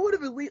 I would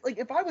have at least, like,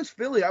 if I was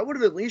Philly, I would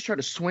have at least tried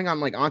to swing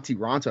on, like, Antti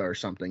Ranta or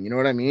something. You know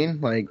what I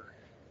mean? Like,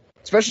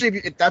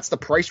 especially if that's the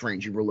price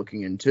range you were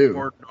looking in, too.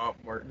 Or not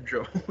Martin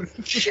Jones.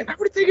 Shit, I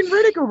would have taken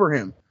Riddick over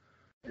him.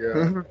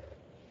 Yeah.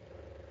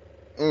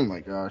 Oh,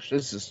 my gosh.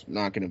 This is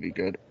not going to be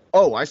good.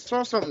 Oh, I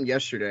saw something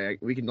yesterday.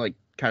 We can, like,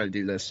 kind of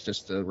do this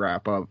just to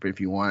wrap up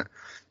if you want.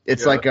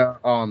 It's like a,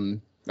 I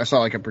saw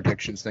like a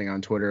predictions thing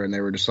on Twitter, and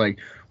they were just like,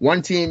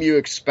 one team you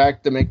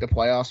expect to make the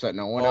playoffs that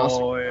no one else.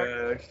 Oh,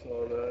 yeah, I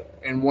saw that.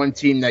 And one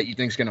team that you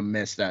think is going to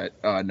miss that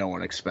no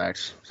one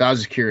expects. So I was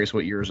just curious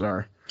what yours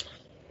are.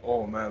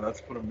 Oh, man,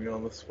 that's putting me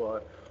on the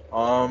spot.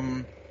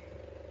 One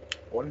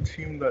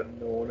team that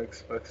no one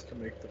expects to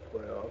make the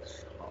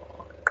playoffs.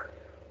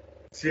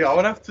 See, I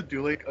would have to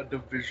do, like, a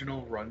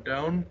divisional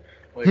rundown.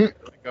 Like,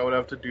 I would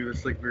have to do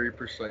this, like, very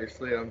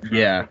precisely. I'm trying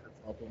to think off the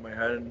top of my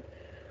head. And,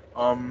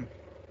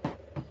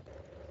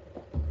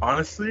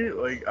 honestly,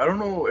 like, I don't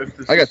know if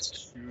this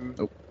is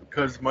true,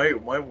 because my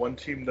one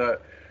team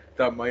that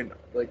might,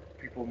 like,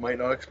 people might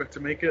not expect to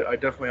make it, I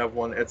definitely have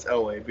one. It's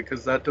LA,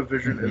 because that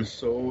division is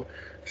so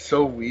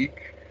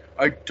weak.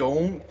 I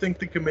don't think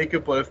they can make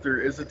it, but if there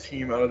is a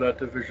team out of that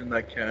division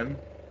that can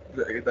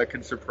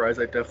surprise,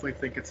 I definitely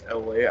think it's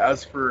LA.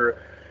 As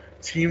for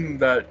team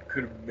that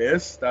could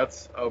miss,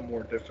 that's a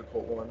more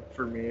difficult one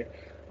for me.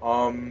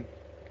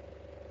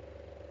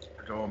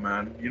 Oh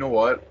man, you know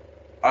what?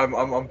 I'm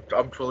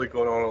totally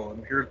going on a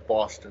limb. Here's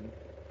Boston,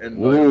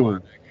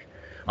 and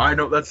I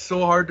know that's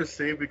so hard to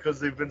say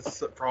because they've been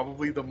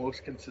probably the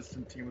most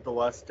consistent team of the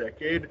last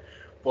decade.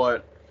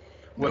 But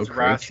with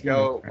Rask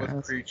out, with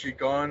Krejci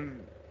gone,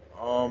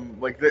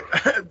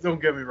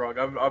 don't get me wrong,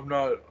 I'm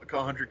not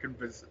 100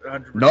 convinced.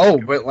 100% no,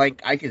 but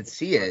like I can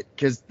see it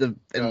because the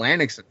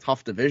Atlantic's a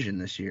tough division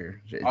this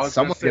year.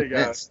 Someone could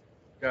miss.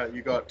 Yeah,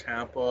 you got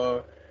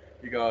Tampa.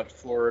 You got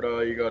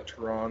Florida, you got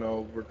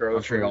Toronto,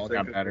 regardless Montreal of what you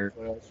think got better.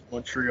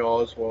 Montreal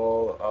as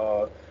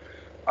well.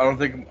 I don't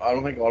think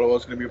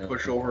Ottawa's going to be a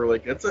pushover.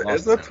 Like it's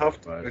a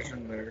tough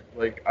division there.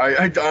 Like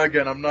I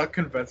again, I'm not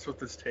convinced with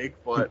this take,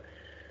 but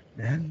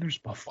then there's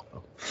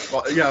Buffalo.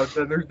 Well, yeah,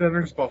 then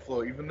there's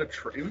Buffalo. Even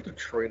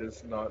Detroit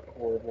is not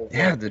horrible.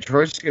 Yeah,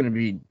 Detroit's going to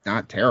be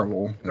not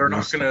terrible. They're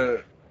not going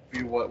to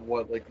be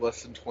what like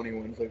less than 20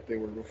 wins like they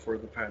were before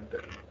the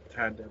pandemic.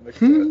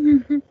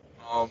 But,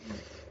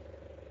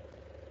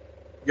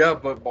 yeah,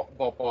 but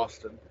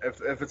Boston.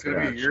 If it's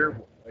gonna be a year,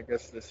 I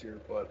guess this year.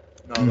 But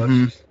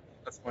no,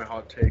 that's my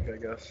hot take, I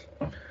guess.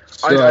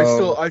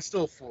 So, I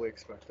still fully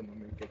expect them to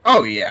make it.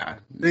 Oh yeah,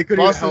 they could.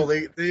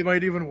 They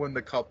might even win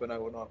the cup, and I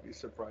would not be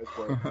surprised.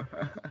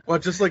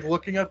 But just like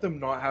looking at them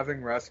not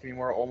having Rask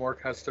anymore,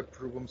 Ullmark has to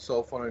prove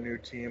himself on a new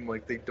team.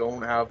 Like they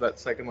don't have that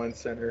second line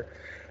center.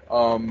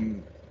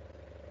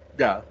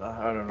 Yeah,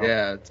 I don't know.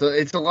 Yeah, so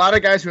it's a lot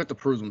of guys who have to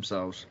prove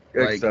themselves.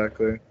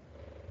 Exactly.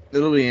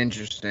 It'll be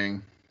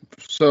interesting.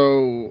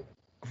 So,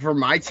 for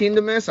my team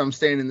to miss, I'm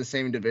staying in the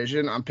same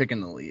division. I'm picking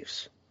the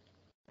Leafs.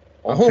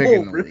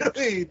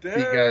 Really?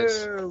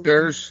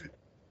 Because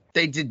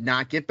they did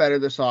not get better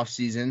this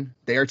offseason.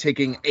 They are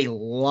taking a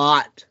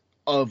lot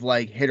of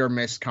like hit or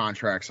miss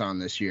contracts on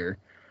this year.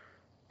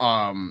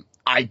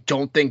 I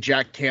don't think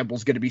Jack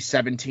Campbell's going to be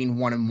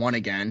 17-1-1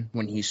 again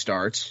when he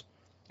starts.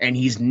 And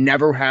he's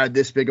never had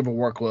this big of a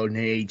workload in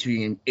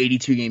an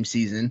 82 game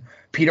season.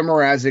 Peter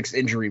Mrazek's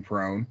injury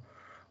prone.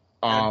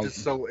 And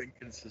just so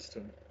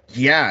inconsistent.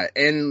 Yeah,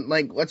 and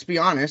like let's be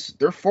honest,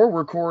 their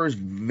forward core is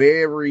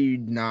very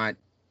not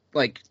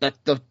like the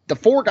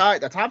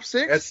top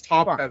six. It's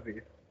top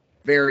heavy.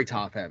 Very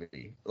top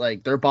heavy.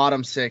 Like their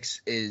bottom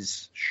six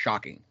is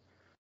shocking.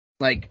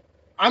 Like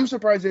I'm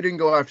surprised they didn't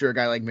go after a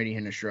guy like Mini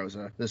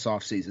Hinostroza this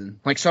offseason.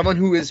 Like someone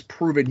who has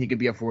proven he could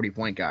be a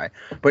 40-point guy.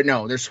 But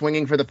no, they're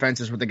swinging for the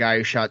fences with the guy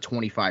who shot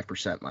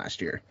 25%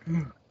 last year.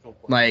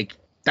 Like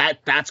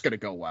that's gonna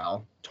go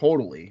well.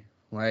 Totally.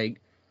 Like,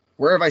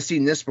 where have I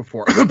seen this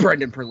before?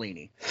 Brendan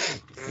Perlini.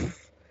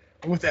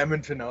 With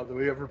Edmonton now, do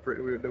we ever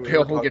He'll get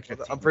talk about that?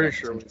 15 I'm pretty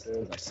sure we seconds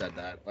did. I said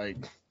that. Like,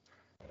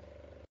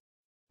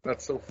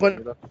 That's so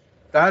funny. But-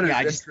 That is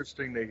Yeah,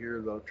 interesting to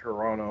hear, though,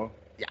 Toronto.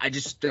 yeah, I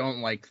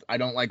don't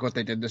like what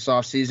they did this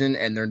offseason,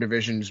 and their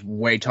division's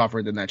way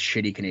tougher than that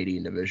shitty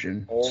Canadian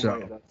division. Oh, so,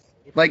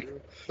 my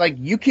God. like,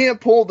 you can't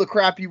pull the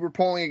crap you were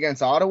pulling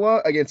against Ottawa,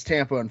 against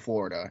Tampa and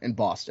Florida and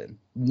Boston.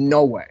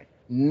 No way.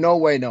 No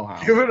way, no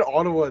how. Even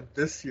Ottawa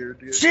this year,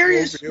 dude.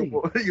 Seriously?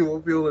 You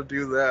won't be able to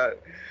do that.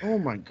 Oh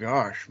my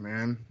gosh,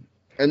 man.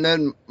 And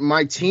then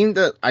my team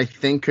that I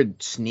think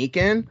could sneak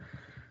in,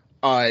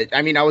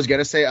 I mean, I was going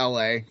to say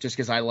LA just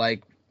because I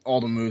like all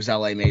the moves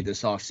LA made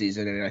this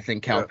offseason, and I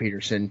think Cal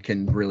Peterson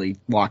can really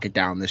lock it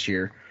down this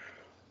year.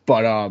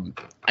 But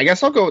I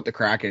guess I'll go with the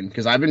Kraken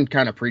because I've been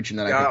kind of preaching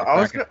that. Yeah,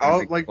 I think the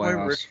Kraken can make the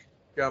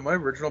playoffs. my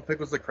original pick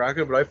was the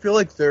Kraken, but I feel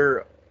like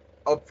they're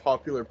not a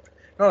popular pick,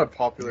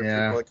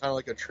 but like kind of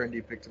like a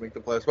trendy pick to make the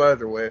playoffs. But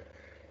either way,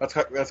 that's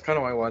kind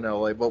of my one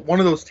LA. But one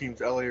of those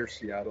teams, LA or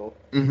Seattle,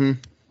 Mm-hmm.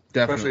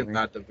 Definitely. especially in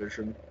that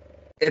division.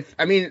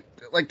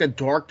 Like the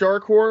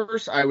dark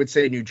horse, I would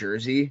say New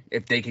Jersey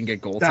if they can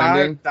get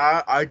goaltending.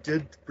 That I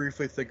did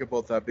briefly think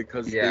about that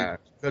because Yeah.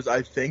 because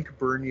I think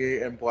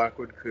Bernier and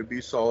Blackwood could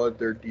be solid.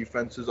 Their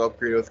defense is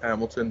upgraded with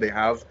Hamilton. They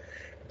have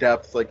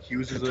depth. Like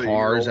Hughes is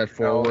Tars at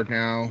forward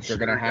now. They're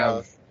gonna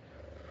have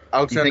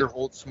Alexander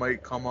Holtz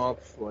might come up.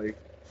 Like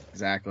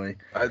exactly.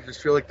 I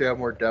just feel like they have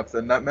more depth,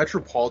 and that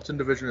Metropolitan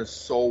division is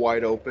so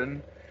wide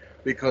open.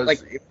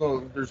 Because even though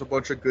there's a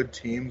bunch of good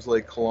teams,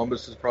 like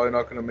Columbus is probably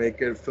not going to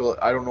make it.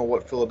 I don't know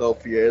what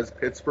Philadelphia is.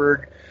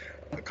 Pittsburgh,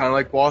 kind of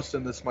like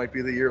Boston, this might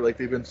be the year. Like,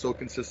 they've been so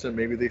consistent.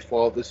 Maybe they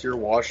fall out this year.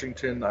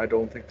 Washington, I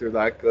don't think they're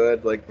that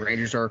good. Like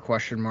Rangers are a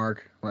question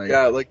mark. Like,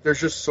 yeah, like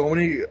there's just so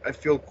many, I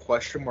feel,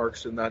 question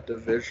marks in that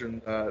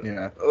division.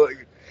 Yeah.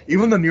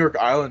 Even the New York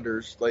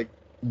Islanders, like,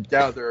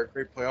 yeah, they're a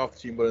great playoff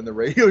team, but in the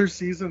regular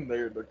season,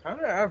 they're kind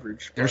of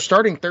average. They're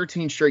starting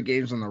 13 straight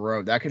games on the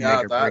road. That could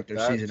make or break their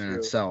season in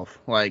itself.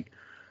 Like,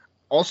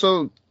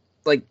 also,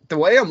 like, the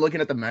way I'm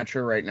looking at the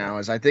Metro right now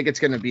is I think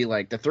it's going to be,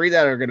 like, the three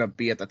that are going to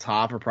be at the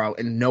top are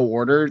probably, in no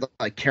order,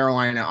 like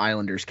Carolina,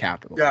 Islanders,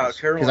 Capitals. Yeah,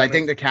 Carolina. Because I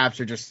think the Caps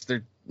are just,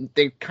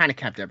 they kind of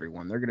kept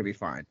everyone. They're going to be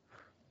fine.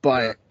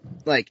 But,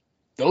 like,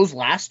 those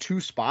last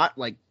two spots,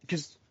 like,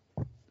 because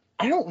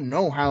I don't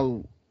know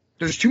how...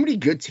 There's too many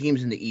good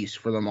teams in the East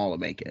for them all to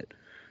make it.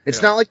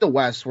 It's not like the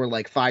West where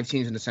like 5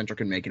 teams in the Central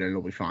can make it and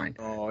it'll be fine.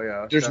 Oh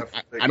yeah.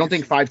 I don't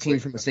think 5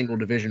 teams from a single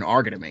division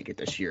are going to make it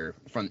this year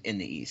from in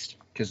the East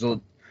because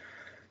they'll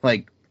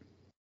like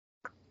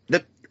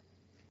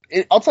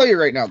I'll tell you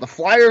right now, the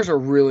Flyers are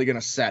really going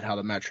to set how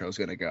the Metro is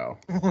going to go.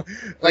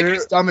 Like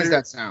as dumb as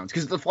that sounds,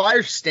 because if the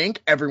Flyers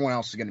stink, everyone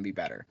else is going to be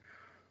better.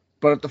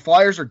 But if the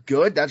Flyers are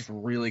good, that's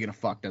really going to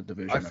fuck that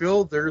division. I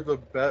feel they're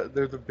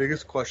the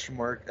biggest question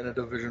mark in a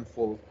division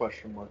full of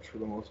question marks for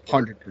the most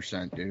part.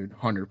 100%, dude.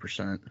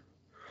 100%.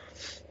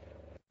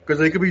 Because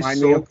they could be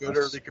so good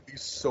or they could be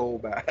so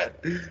bad.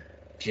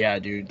 Yeah,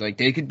 dude. Like,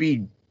 they could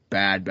be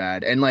bad.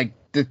 And, like,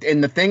 the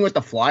thing with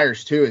the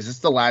Flyers, too, is it's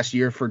the last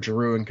year for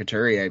Giroux and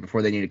Couturier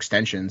before they need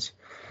extensions.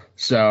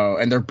 So,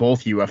 and they're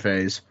both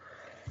UFAs.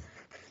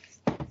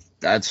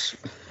 I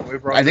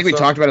think we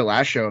talked about it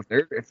last show.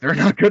 If they're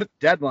not good at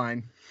the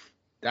deadline,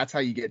 that's how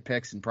you get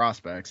picks and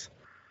prospects.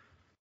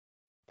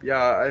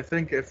 Yeah, I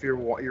think if you're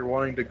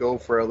wanting to go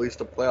for at least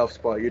a playoff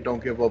spot, you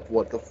don't give up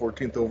the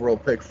 14th overall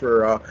pick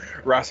for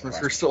Rasmus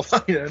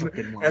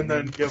Ristolainen, and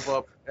then give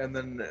up and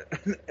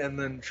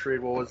then trade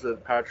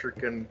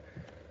Patrick and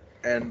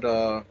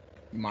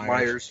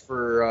Myers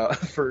for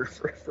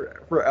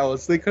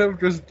Ellis. They could have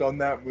just done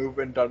that move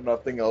and done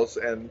nothing else,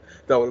 and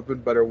that would have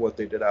been better what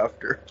they did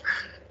after.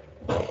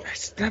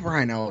 That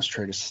Ryan Ellis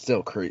trade is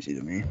still crazy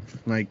to me.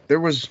 Like,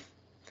 there was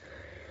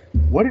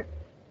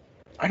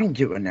I don't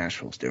get what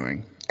Nashville's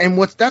doing.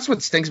 And that's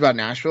what stinks about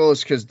Nashville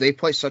is because they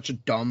play such a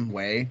dumb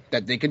way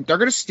that they're going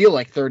to steal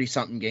like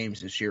 30-something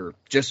games this year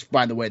just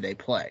by the way they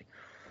play.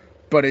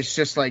 But it's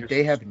just like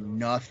they have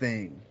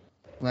nothing.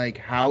 Like,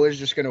 how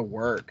is this going to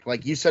work?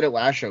 Like you said it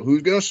last show,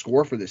 who's going to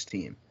score for this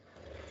team?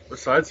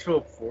 Besides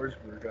Philip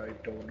Forsberg, I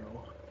don't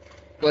know.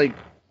 Like,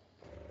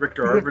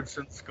 Victor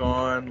Arvidsson's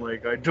gone.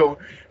 Like, I don't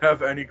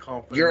have any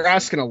confidence. You're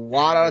asking a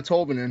lot out of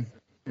Tolvanen.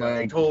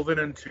 Like,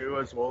 Tolvanen too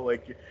as well.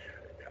 Like,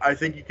 I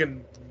think you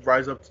can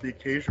rise up to the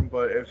occasion,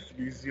 but if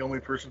he's the only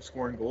person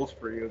scoring goals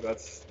for you,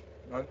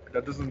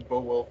 that doesn't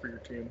bode well for your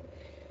team.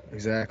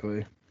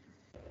 Exactly.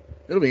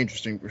 It'll be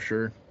interesting for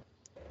sure.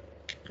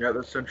 Yeah,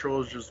 the Central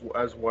is just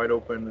as wide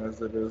open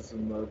as it is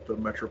in the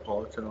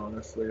Metropolitan,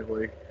 honestly.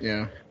 Like,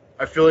 yeah.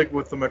 I feel like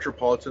with the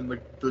Metropolitan,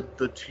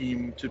 the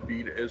team to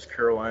beat is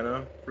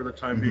Carolina for the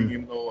time being,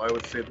 even though I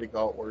would say they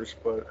got worse.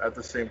 But at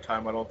the same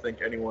time, I don't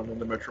think anyone in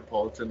the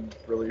Metropolitan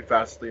really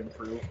vastly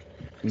improved.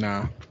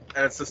 No.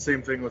 And it's the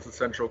same thing with the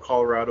Central.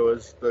 Colorado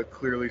is the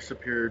clearly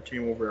superior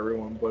team over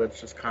everyone, but it's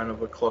just kind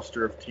of a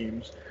cluster of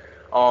teams.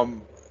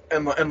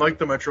 And like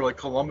the Metro, like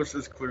Columbus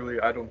is clearly,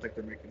 I don't think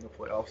they're making the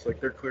playoffs. Like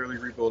they're clearly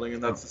rebuilding,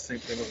 and that's the same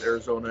thing with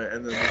Arizona.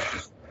 And then there's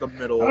just the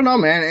middle. I don't know,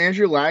 man.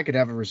 Andrew Ladd could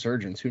have a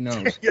resurgence. Who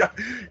knows? yeah,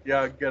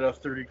 get a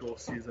 30-goal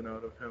season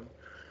out of him.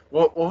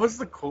 What was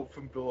the quote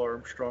from Bill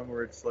Armstrong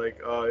where it's like,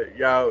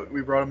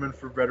 we brought him in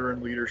for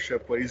veteran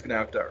leadership, but he's gonna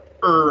have to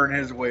earn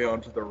his way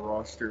onto the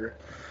roster.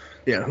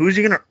 Yeah, who's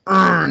he gonna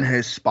earn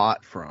his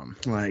spot from?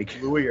 Like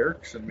Louis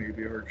Eriksson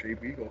maybe, or Jay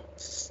Beagle,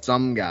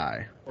 some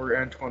guy, or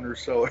Antoine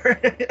Roussel.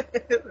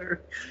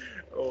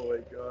 Oh my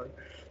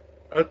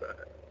god.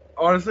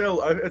 Honestly,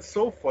 it's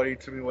so funny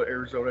to me what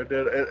Arizona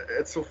did.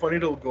 It's so funny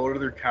to go to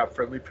their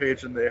cap-friendly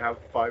page and they have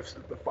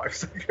the 5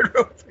 second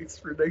round picks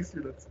for next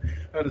year.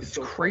 It's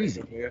so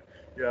crazy. Funny.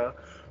 Yeah.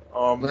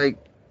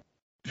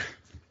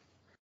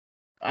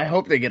 I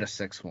hope they get a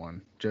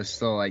 6th, just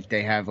so like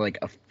they have like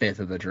a 5th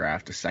of the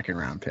draft of 2nd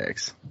round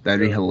picks. That'd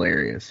be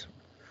hilarious.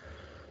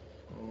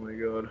 Oh my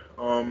god.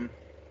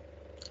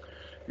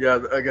 Yeah.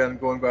 Again,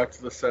 going back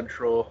to the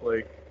Central,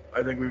 like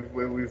I think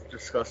we've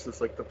discussed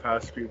this like the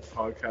past few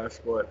podcasts,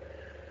 but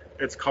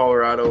it's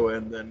Colorado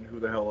and then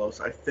who the hell else?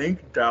 I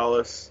think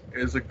Dallas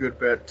is a good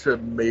bet to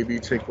maybe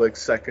take like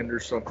 2nd or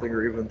something,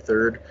 or even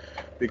 3rd.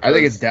 I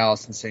think it's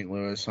Dallas and St.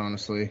 Louis,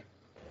 honestly.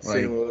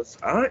 St. Louis.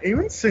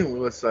 Even St.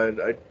 Louis,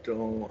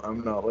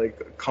 I'm not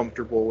like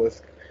comfortable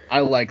with. I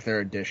like their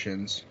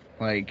additions,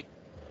 like,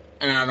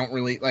 and I don't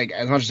really like.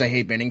 As much as I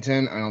hate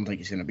Bennington, I don't think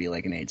he's gonna be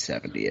like an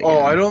 870 again. Oh,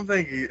 I don't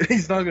think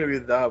he's not gonna be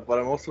that, but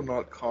I'm also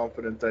not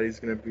confident that he's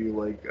gonna be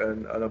like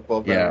an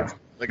above average.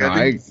 Like no, I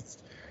think he's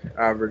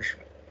average.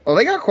 Well,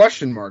 they got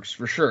question marks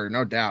for sure,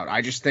 no doubt.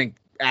 I just think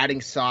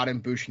adding Saad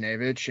and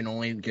Buchnevich and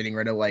only getting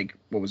rid of like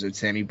what was it,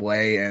 Sammy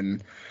Blais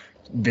and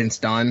Vince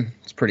Dunn,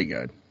 it's pretty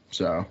good.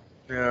 So.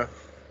 Yeah.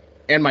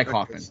 And Mike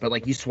Hoffman. But,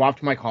 like, you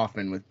swapped Mike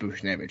Hoffman with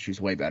Buchnevich,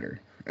 who's way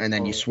better. And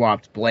then you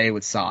swapped Blais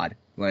with Saad.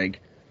 Like,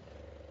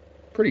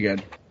 pretty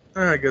good.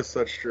 I guess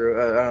that's true.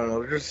 I don't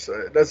know. Just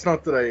that's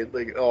not that I,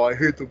 like, I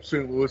hate them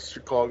St. Louis,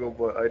 Chicago,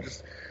 but I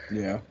just...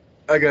 Yeah.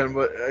 Again,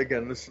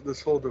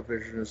 this whole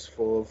division is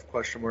full of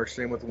question marks.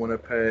 Same with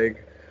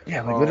Winnipeg.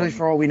 Yeah, like, literally,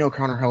 for all we know,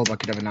 Connor Hellebuyck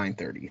could have a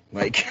 930.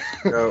 Like...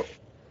 Yeah.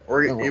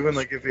 Or even,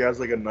 like, if he has,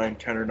 like, a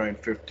 910 or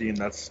 915,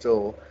 that's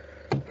still...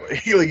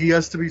 He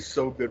has to be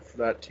so good for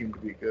that team to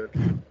be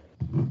good.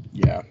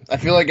 Yeah. I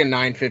feel like a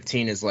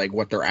 915 is like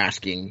what they're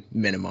asking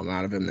minimum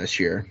out of him this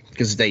year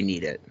because they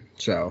need it.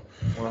 So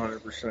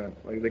 100%.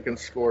 Like they can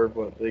score,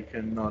 but they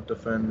cannot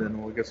defend,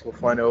 and I guess we'll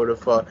find out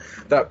if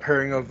that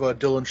pairing of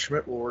Dylan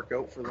Schmidt will work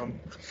out for them.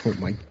 Oh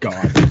my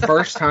god.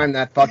 First time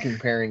that fucking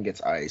pairing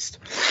gets iced.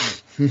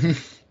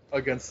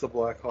 Against the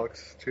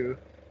Blackhawks too.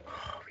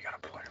 Oh, we gotta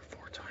play him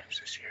 4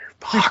 times this year.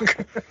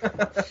 Fuck.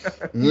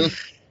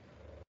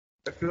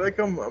 I feel like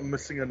I'm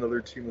missing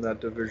another team in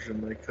that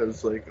division, like,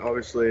 because, like,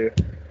 obviously,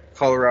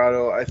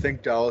 Colorado. I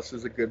think Dallas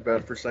is a good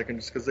bet for 2nd,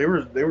 just because they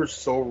were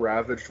so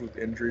ravaged with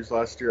injuries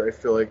last year. I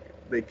feel like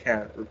they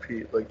can't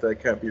repeat, like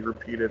that can't be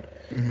repeated.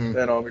 Mm-hmm.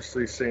 Then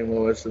obviously St.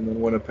 Louis, and then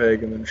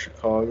Winnipeg, and then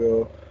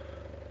Chicago.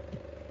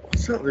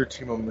 What's the other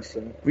team I'm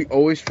missing? We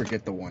always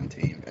forget the one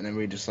team, and then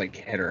we just like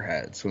hit our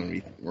heads when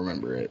we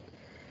remember it.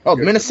 Oh,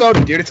 yeah.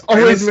 Minnesota, dude! It's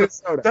always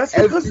Minnesota. That's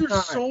because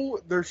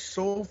they're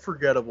so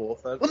forgettable.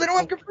 Well, they don't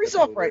have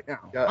Kaprizov right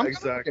now. Yeah,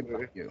 exactly.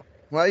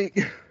 Like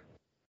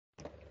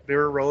they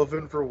were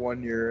relevant for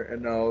 1 year,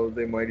 and now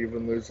they might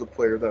even lose the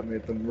player that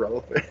made them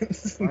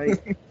relevant.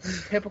 Like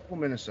typical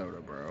Minnesota,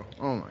 bro.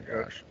 Oh my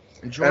gosh!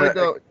 Enjoy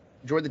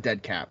the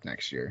dead cap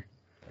next year.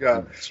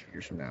 Yeah, 2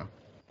 years from now.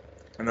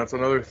 And that's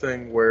another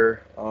thing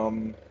where,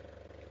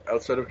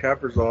 outside of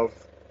Kaprizov.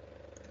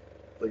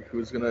 Like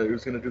who's gonna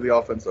do the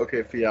offense?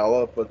 Okay,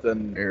 Fiala, but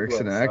then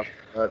Eriksson Ek.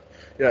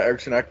 Yeah,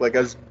 Eriksson Ek. Like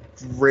as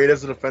great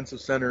as a defensive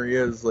center he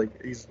is,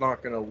 like he's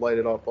not gonna light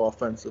it up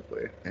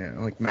offensively. Yeah,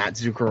 like Matt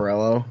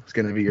Zuccarello is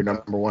gonna be your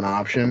number 1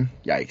 option.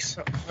 Yikes.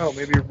 No,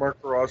 maybe Mark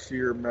Rossi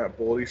or Matt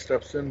Boldy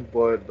steps in,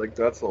 but like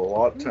that's a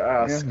lot to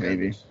ask. Yeah,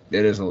 maybe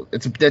it is.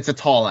 It's a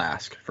tall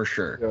ask for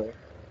sure.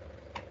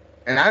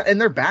 Yeah. And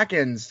their back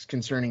end's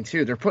concerning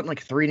too. They're putting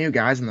like 3 new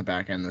guys in the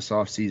back end this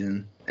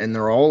offseason, and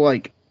they're all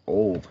like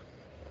old.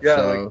 Yeah,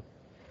 so, like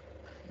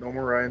no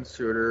more Ryan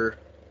Suter.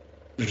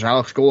 There's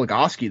Alex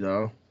Goligoski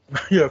though.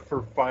 Yeah,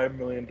 for $5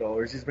 million,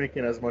 he's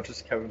making as much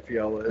as Kevin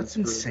Fiala is. That's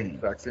insane.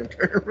 For the exact same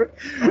term.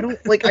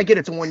 I get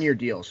it's a 1 year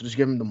deal, so just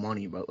give him the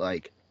money. But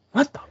like,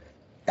 what the?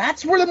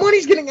 That's where the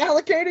money's getting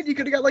allocated. You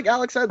could have got like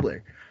Alex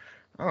Edler.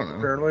 I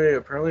don't know.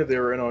 Apparently they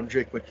were in on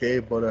Jake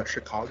McCabe, but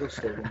Chicago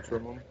stole him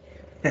from him.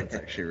 That's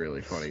actually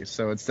really funny.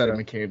 So instead of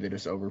McCabe, they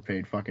just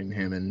overpaid fucking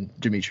him and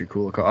Dmitry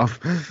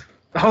Kulikov.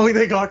 Oh,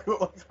 they got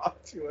Kulikov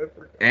too. I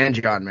forgot. And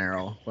John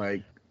Merrill.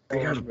 Like,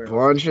 they got a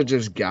bunch of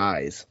just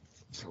guys.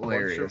 It's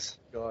hilarious.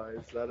 Guys,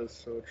 that is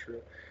so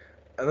true.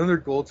 And then their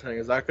goaltending,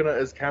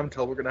 is Cam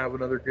Talbot gonna have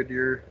another good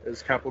year?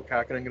 Is Kaapo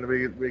Kähkönen gonna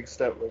be a big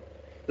step? Like,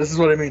 this is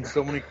what I mean.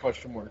 So many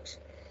question marks.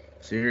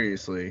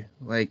 Seriously,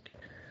 like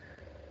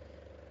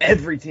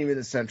every team in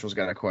the Central's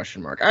got a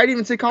question mark. I'd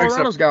even say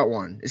Colorado's got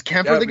one. Is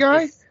Kemper the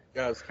guy?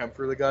 Yeah, it's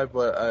Kemper the guy,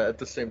 but at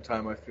the same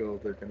time, I feel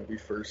they're gonna be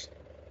first.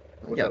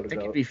 Yeah, without a they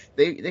doubt. could be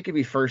they could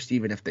be first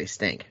even if they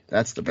stink.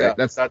 That's the Yeah,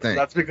 that's the thing.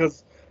 that's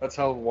because that's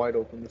how wide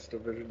open this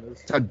division is.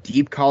 That's how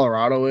deep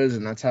Colorado is,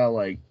 and that's how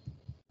like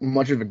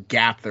much of a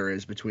gap there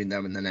is between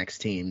them and the next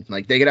team.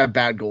 Like they could have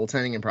bad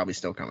goaltending and probably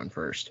still come in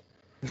first.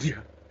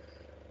 Yeah.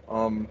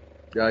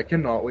 Yeah, I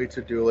cannot wait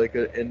to do like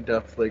an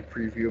in-depth like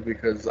preview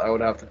because I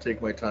would have to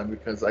take my time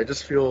because I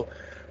just feel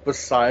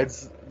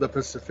besides the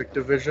Pacific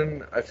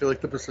Division, I feel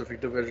like the Pacific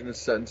Division is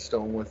set in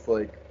stone with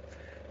like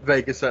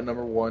Vegas at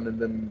number 1 and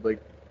then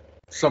like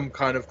some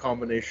kind of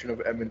combination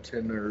of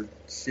Edmonton or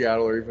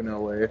Seattle or even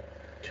LA.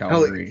 Hell,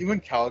 Calgary. even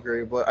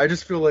Calgary, but I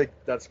just feel like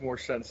that's more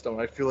set in stone.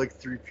 I feel like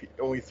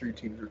only 3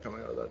 teams are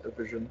coming out of that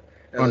division,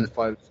 and then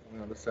 5 is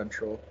coming out of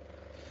Central.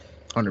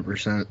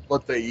 100%.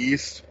 But the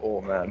East,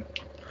 oh man,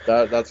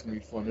 that's gonna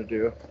be fun to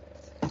do.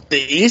 The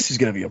East is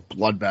going to be a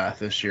bloodbath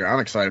this year. I'm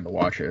excited to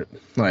watch it.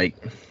 Like,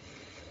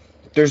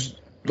 there's,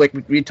 like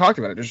we talked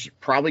about it, there's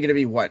probably going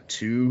to be,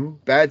 2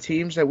 bad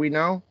teams that we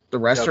know? The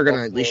rest are going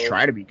to at least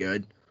try to be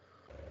good.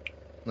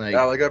 Like,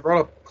 yeah, like I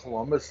brought up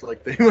Columbus,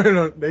 like they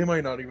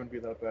might not even be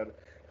that bad.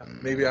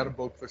 Maybe Adam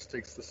Boqvist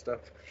takes the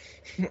step.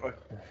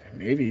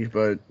 maybe,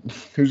 but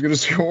who's going to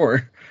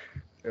score?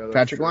 Yeah,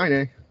 Patrick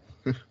Laine.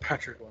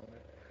 Patrick Laine.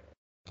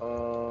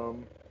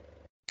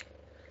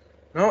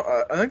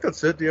 No, I think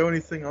that's it. Do you have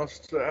anything else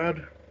to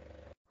add?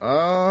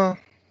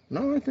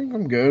 No, I think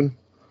I'm good.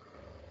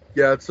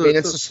 Yeah, it's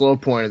a slow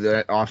point of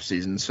the off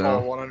season, so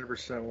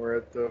 100%.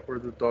 We're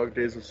the dog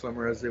days of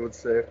summer, as they would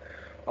say.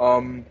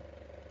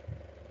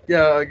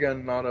 Yeah,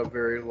 again, not a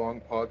very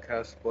long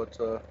podcast, but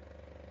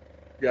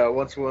yeah,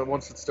 once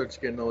it starts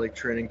getting to like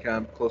training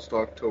camp close to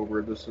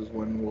October, this is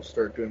when we'll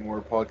start doing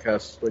more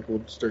podcasts. Like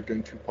we'll start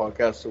doing 2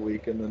 podcasts a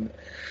week, and then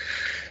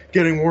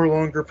getting more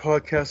longer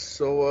podcasts.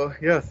 So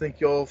yeah, thank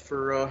y'all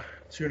for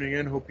tuning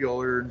in. Hope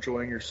y'all are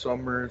enjoying your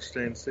summer and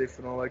staying safe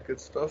and all that good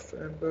stuff.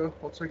 And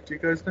I'll talk to you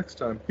guys next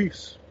time.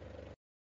 Peace.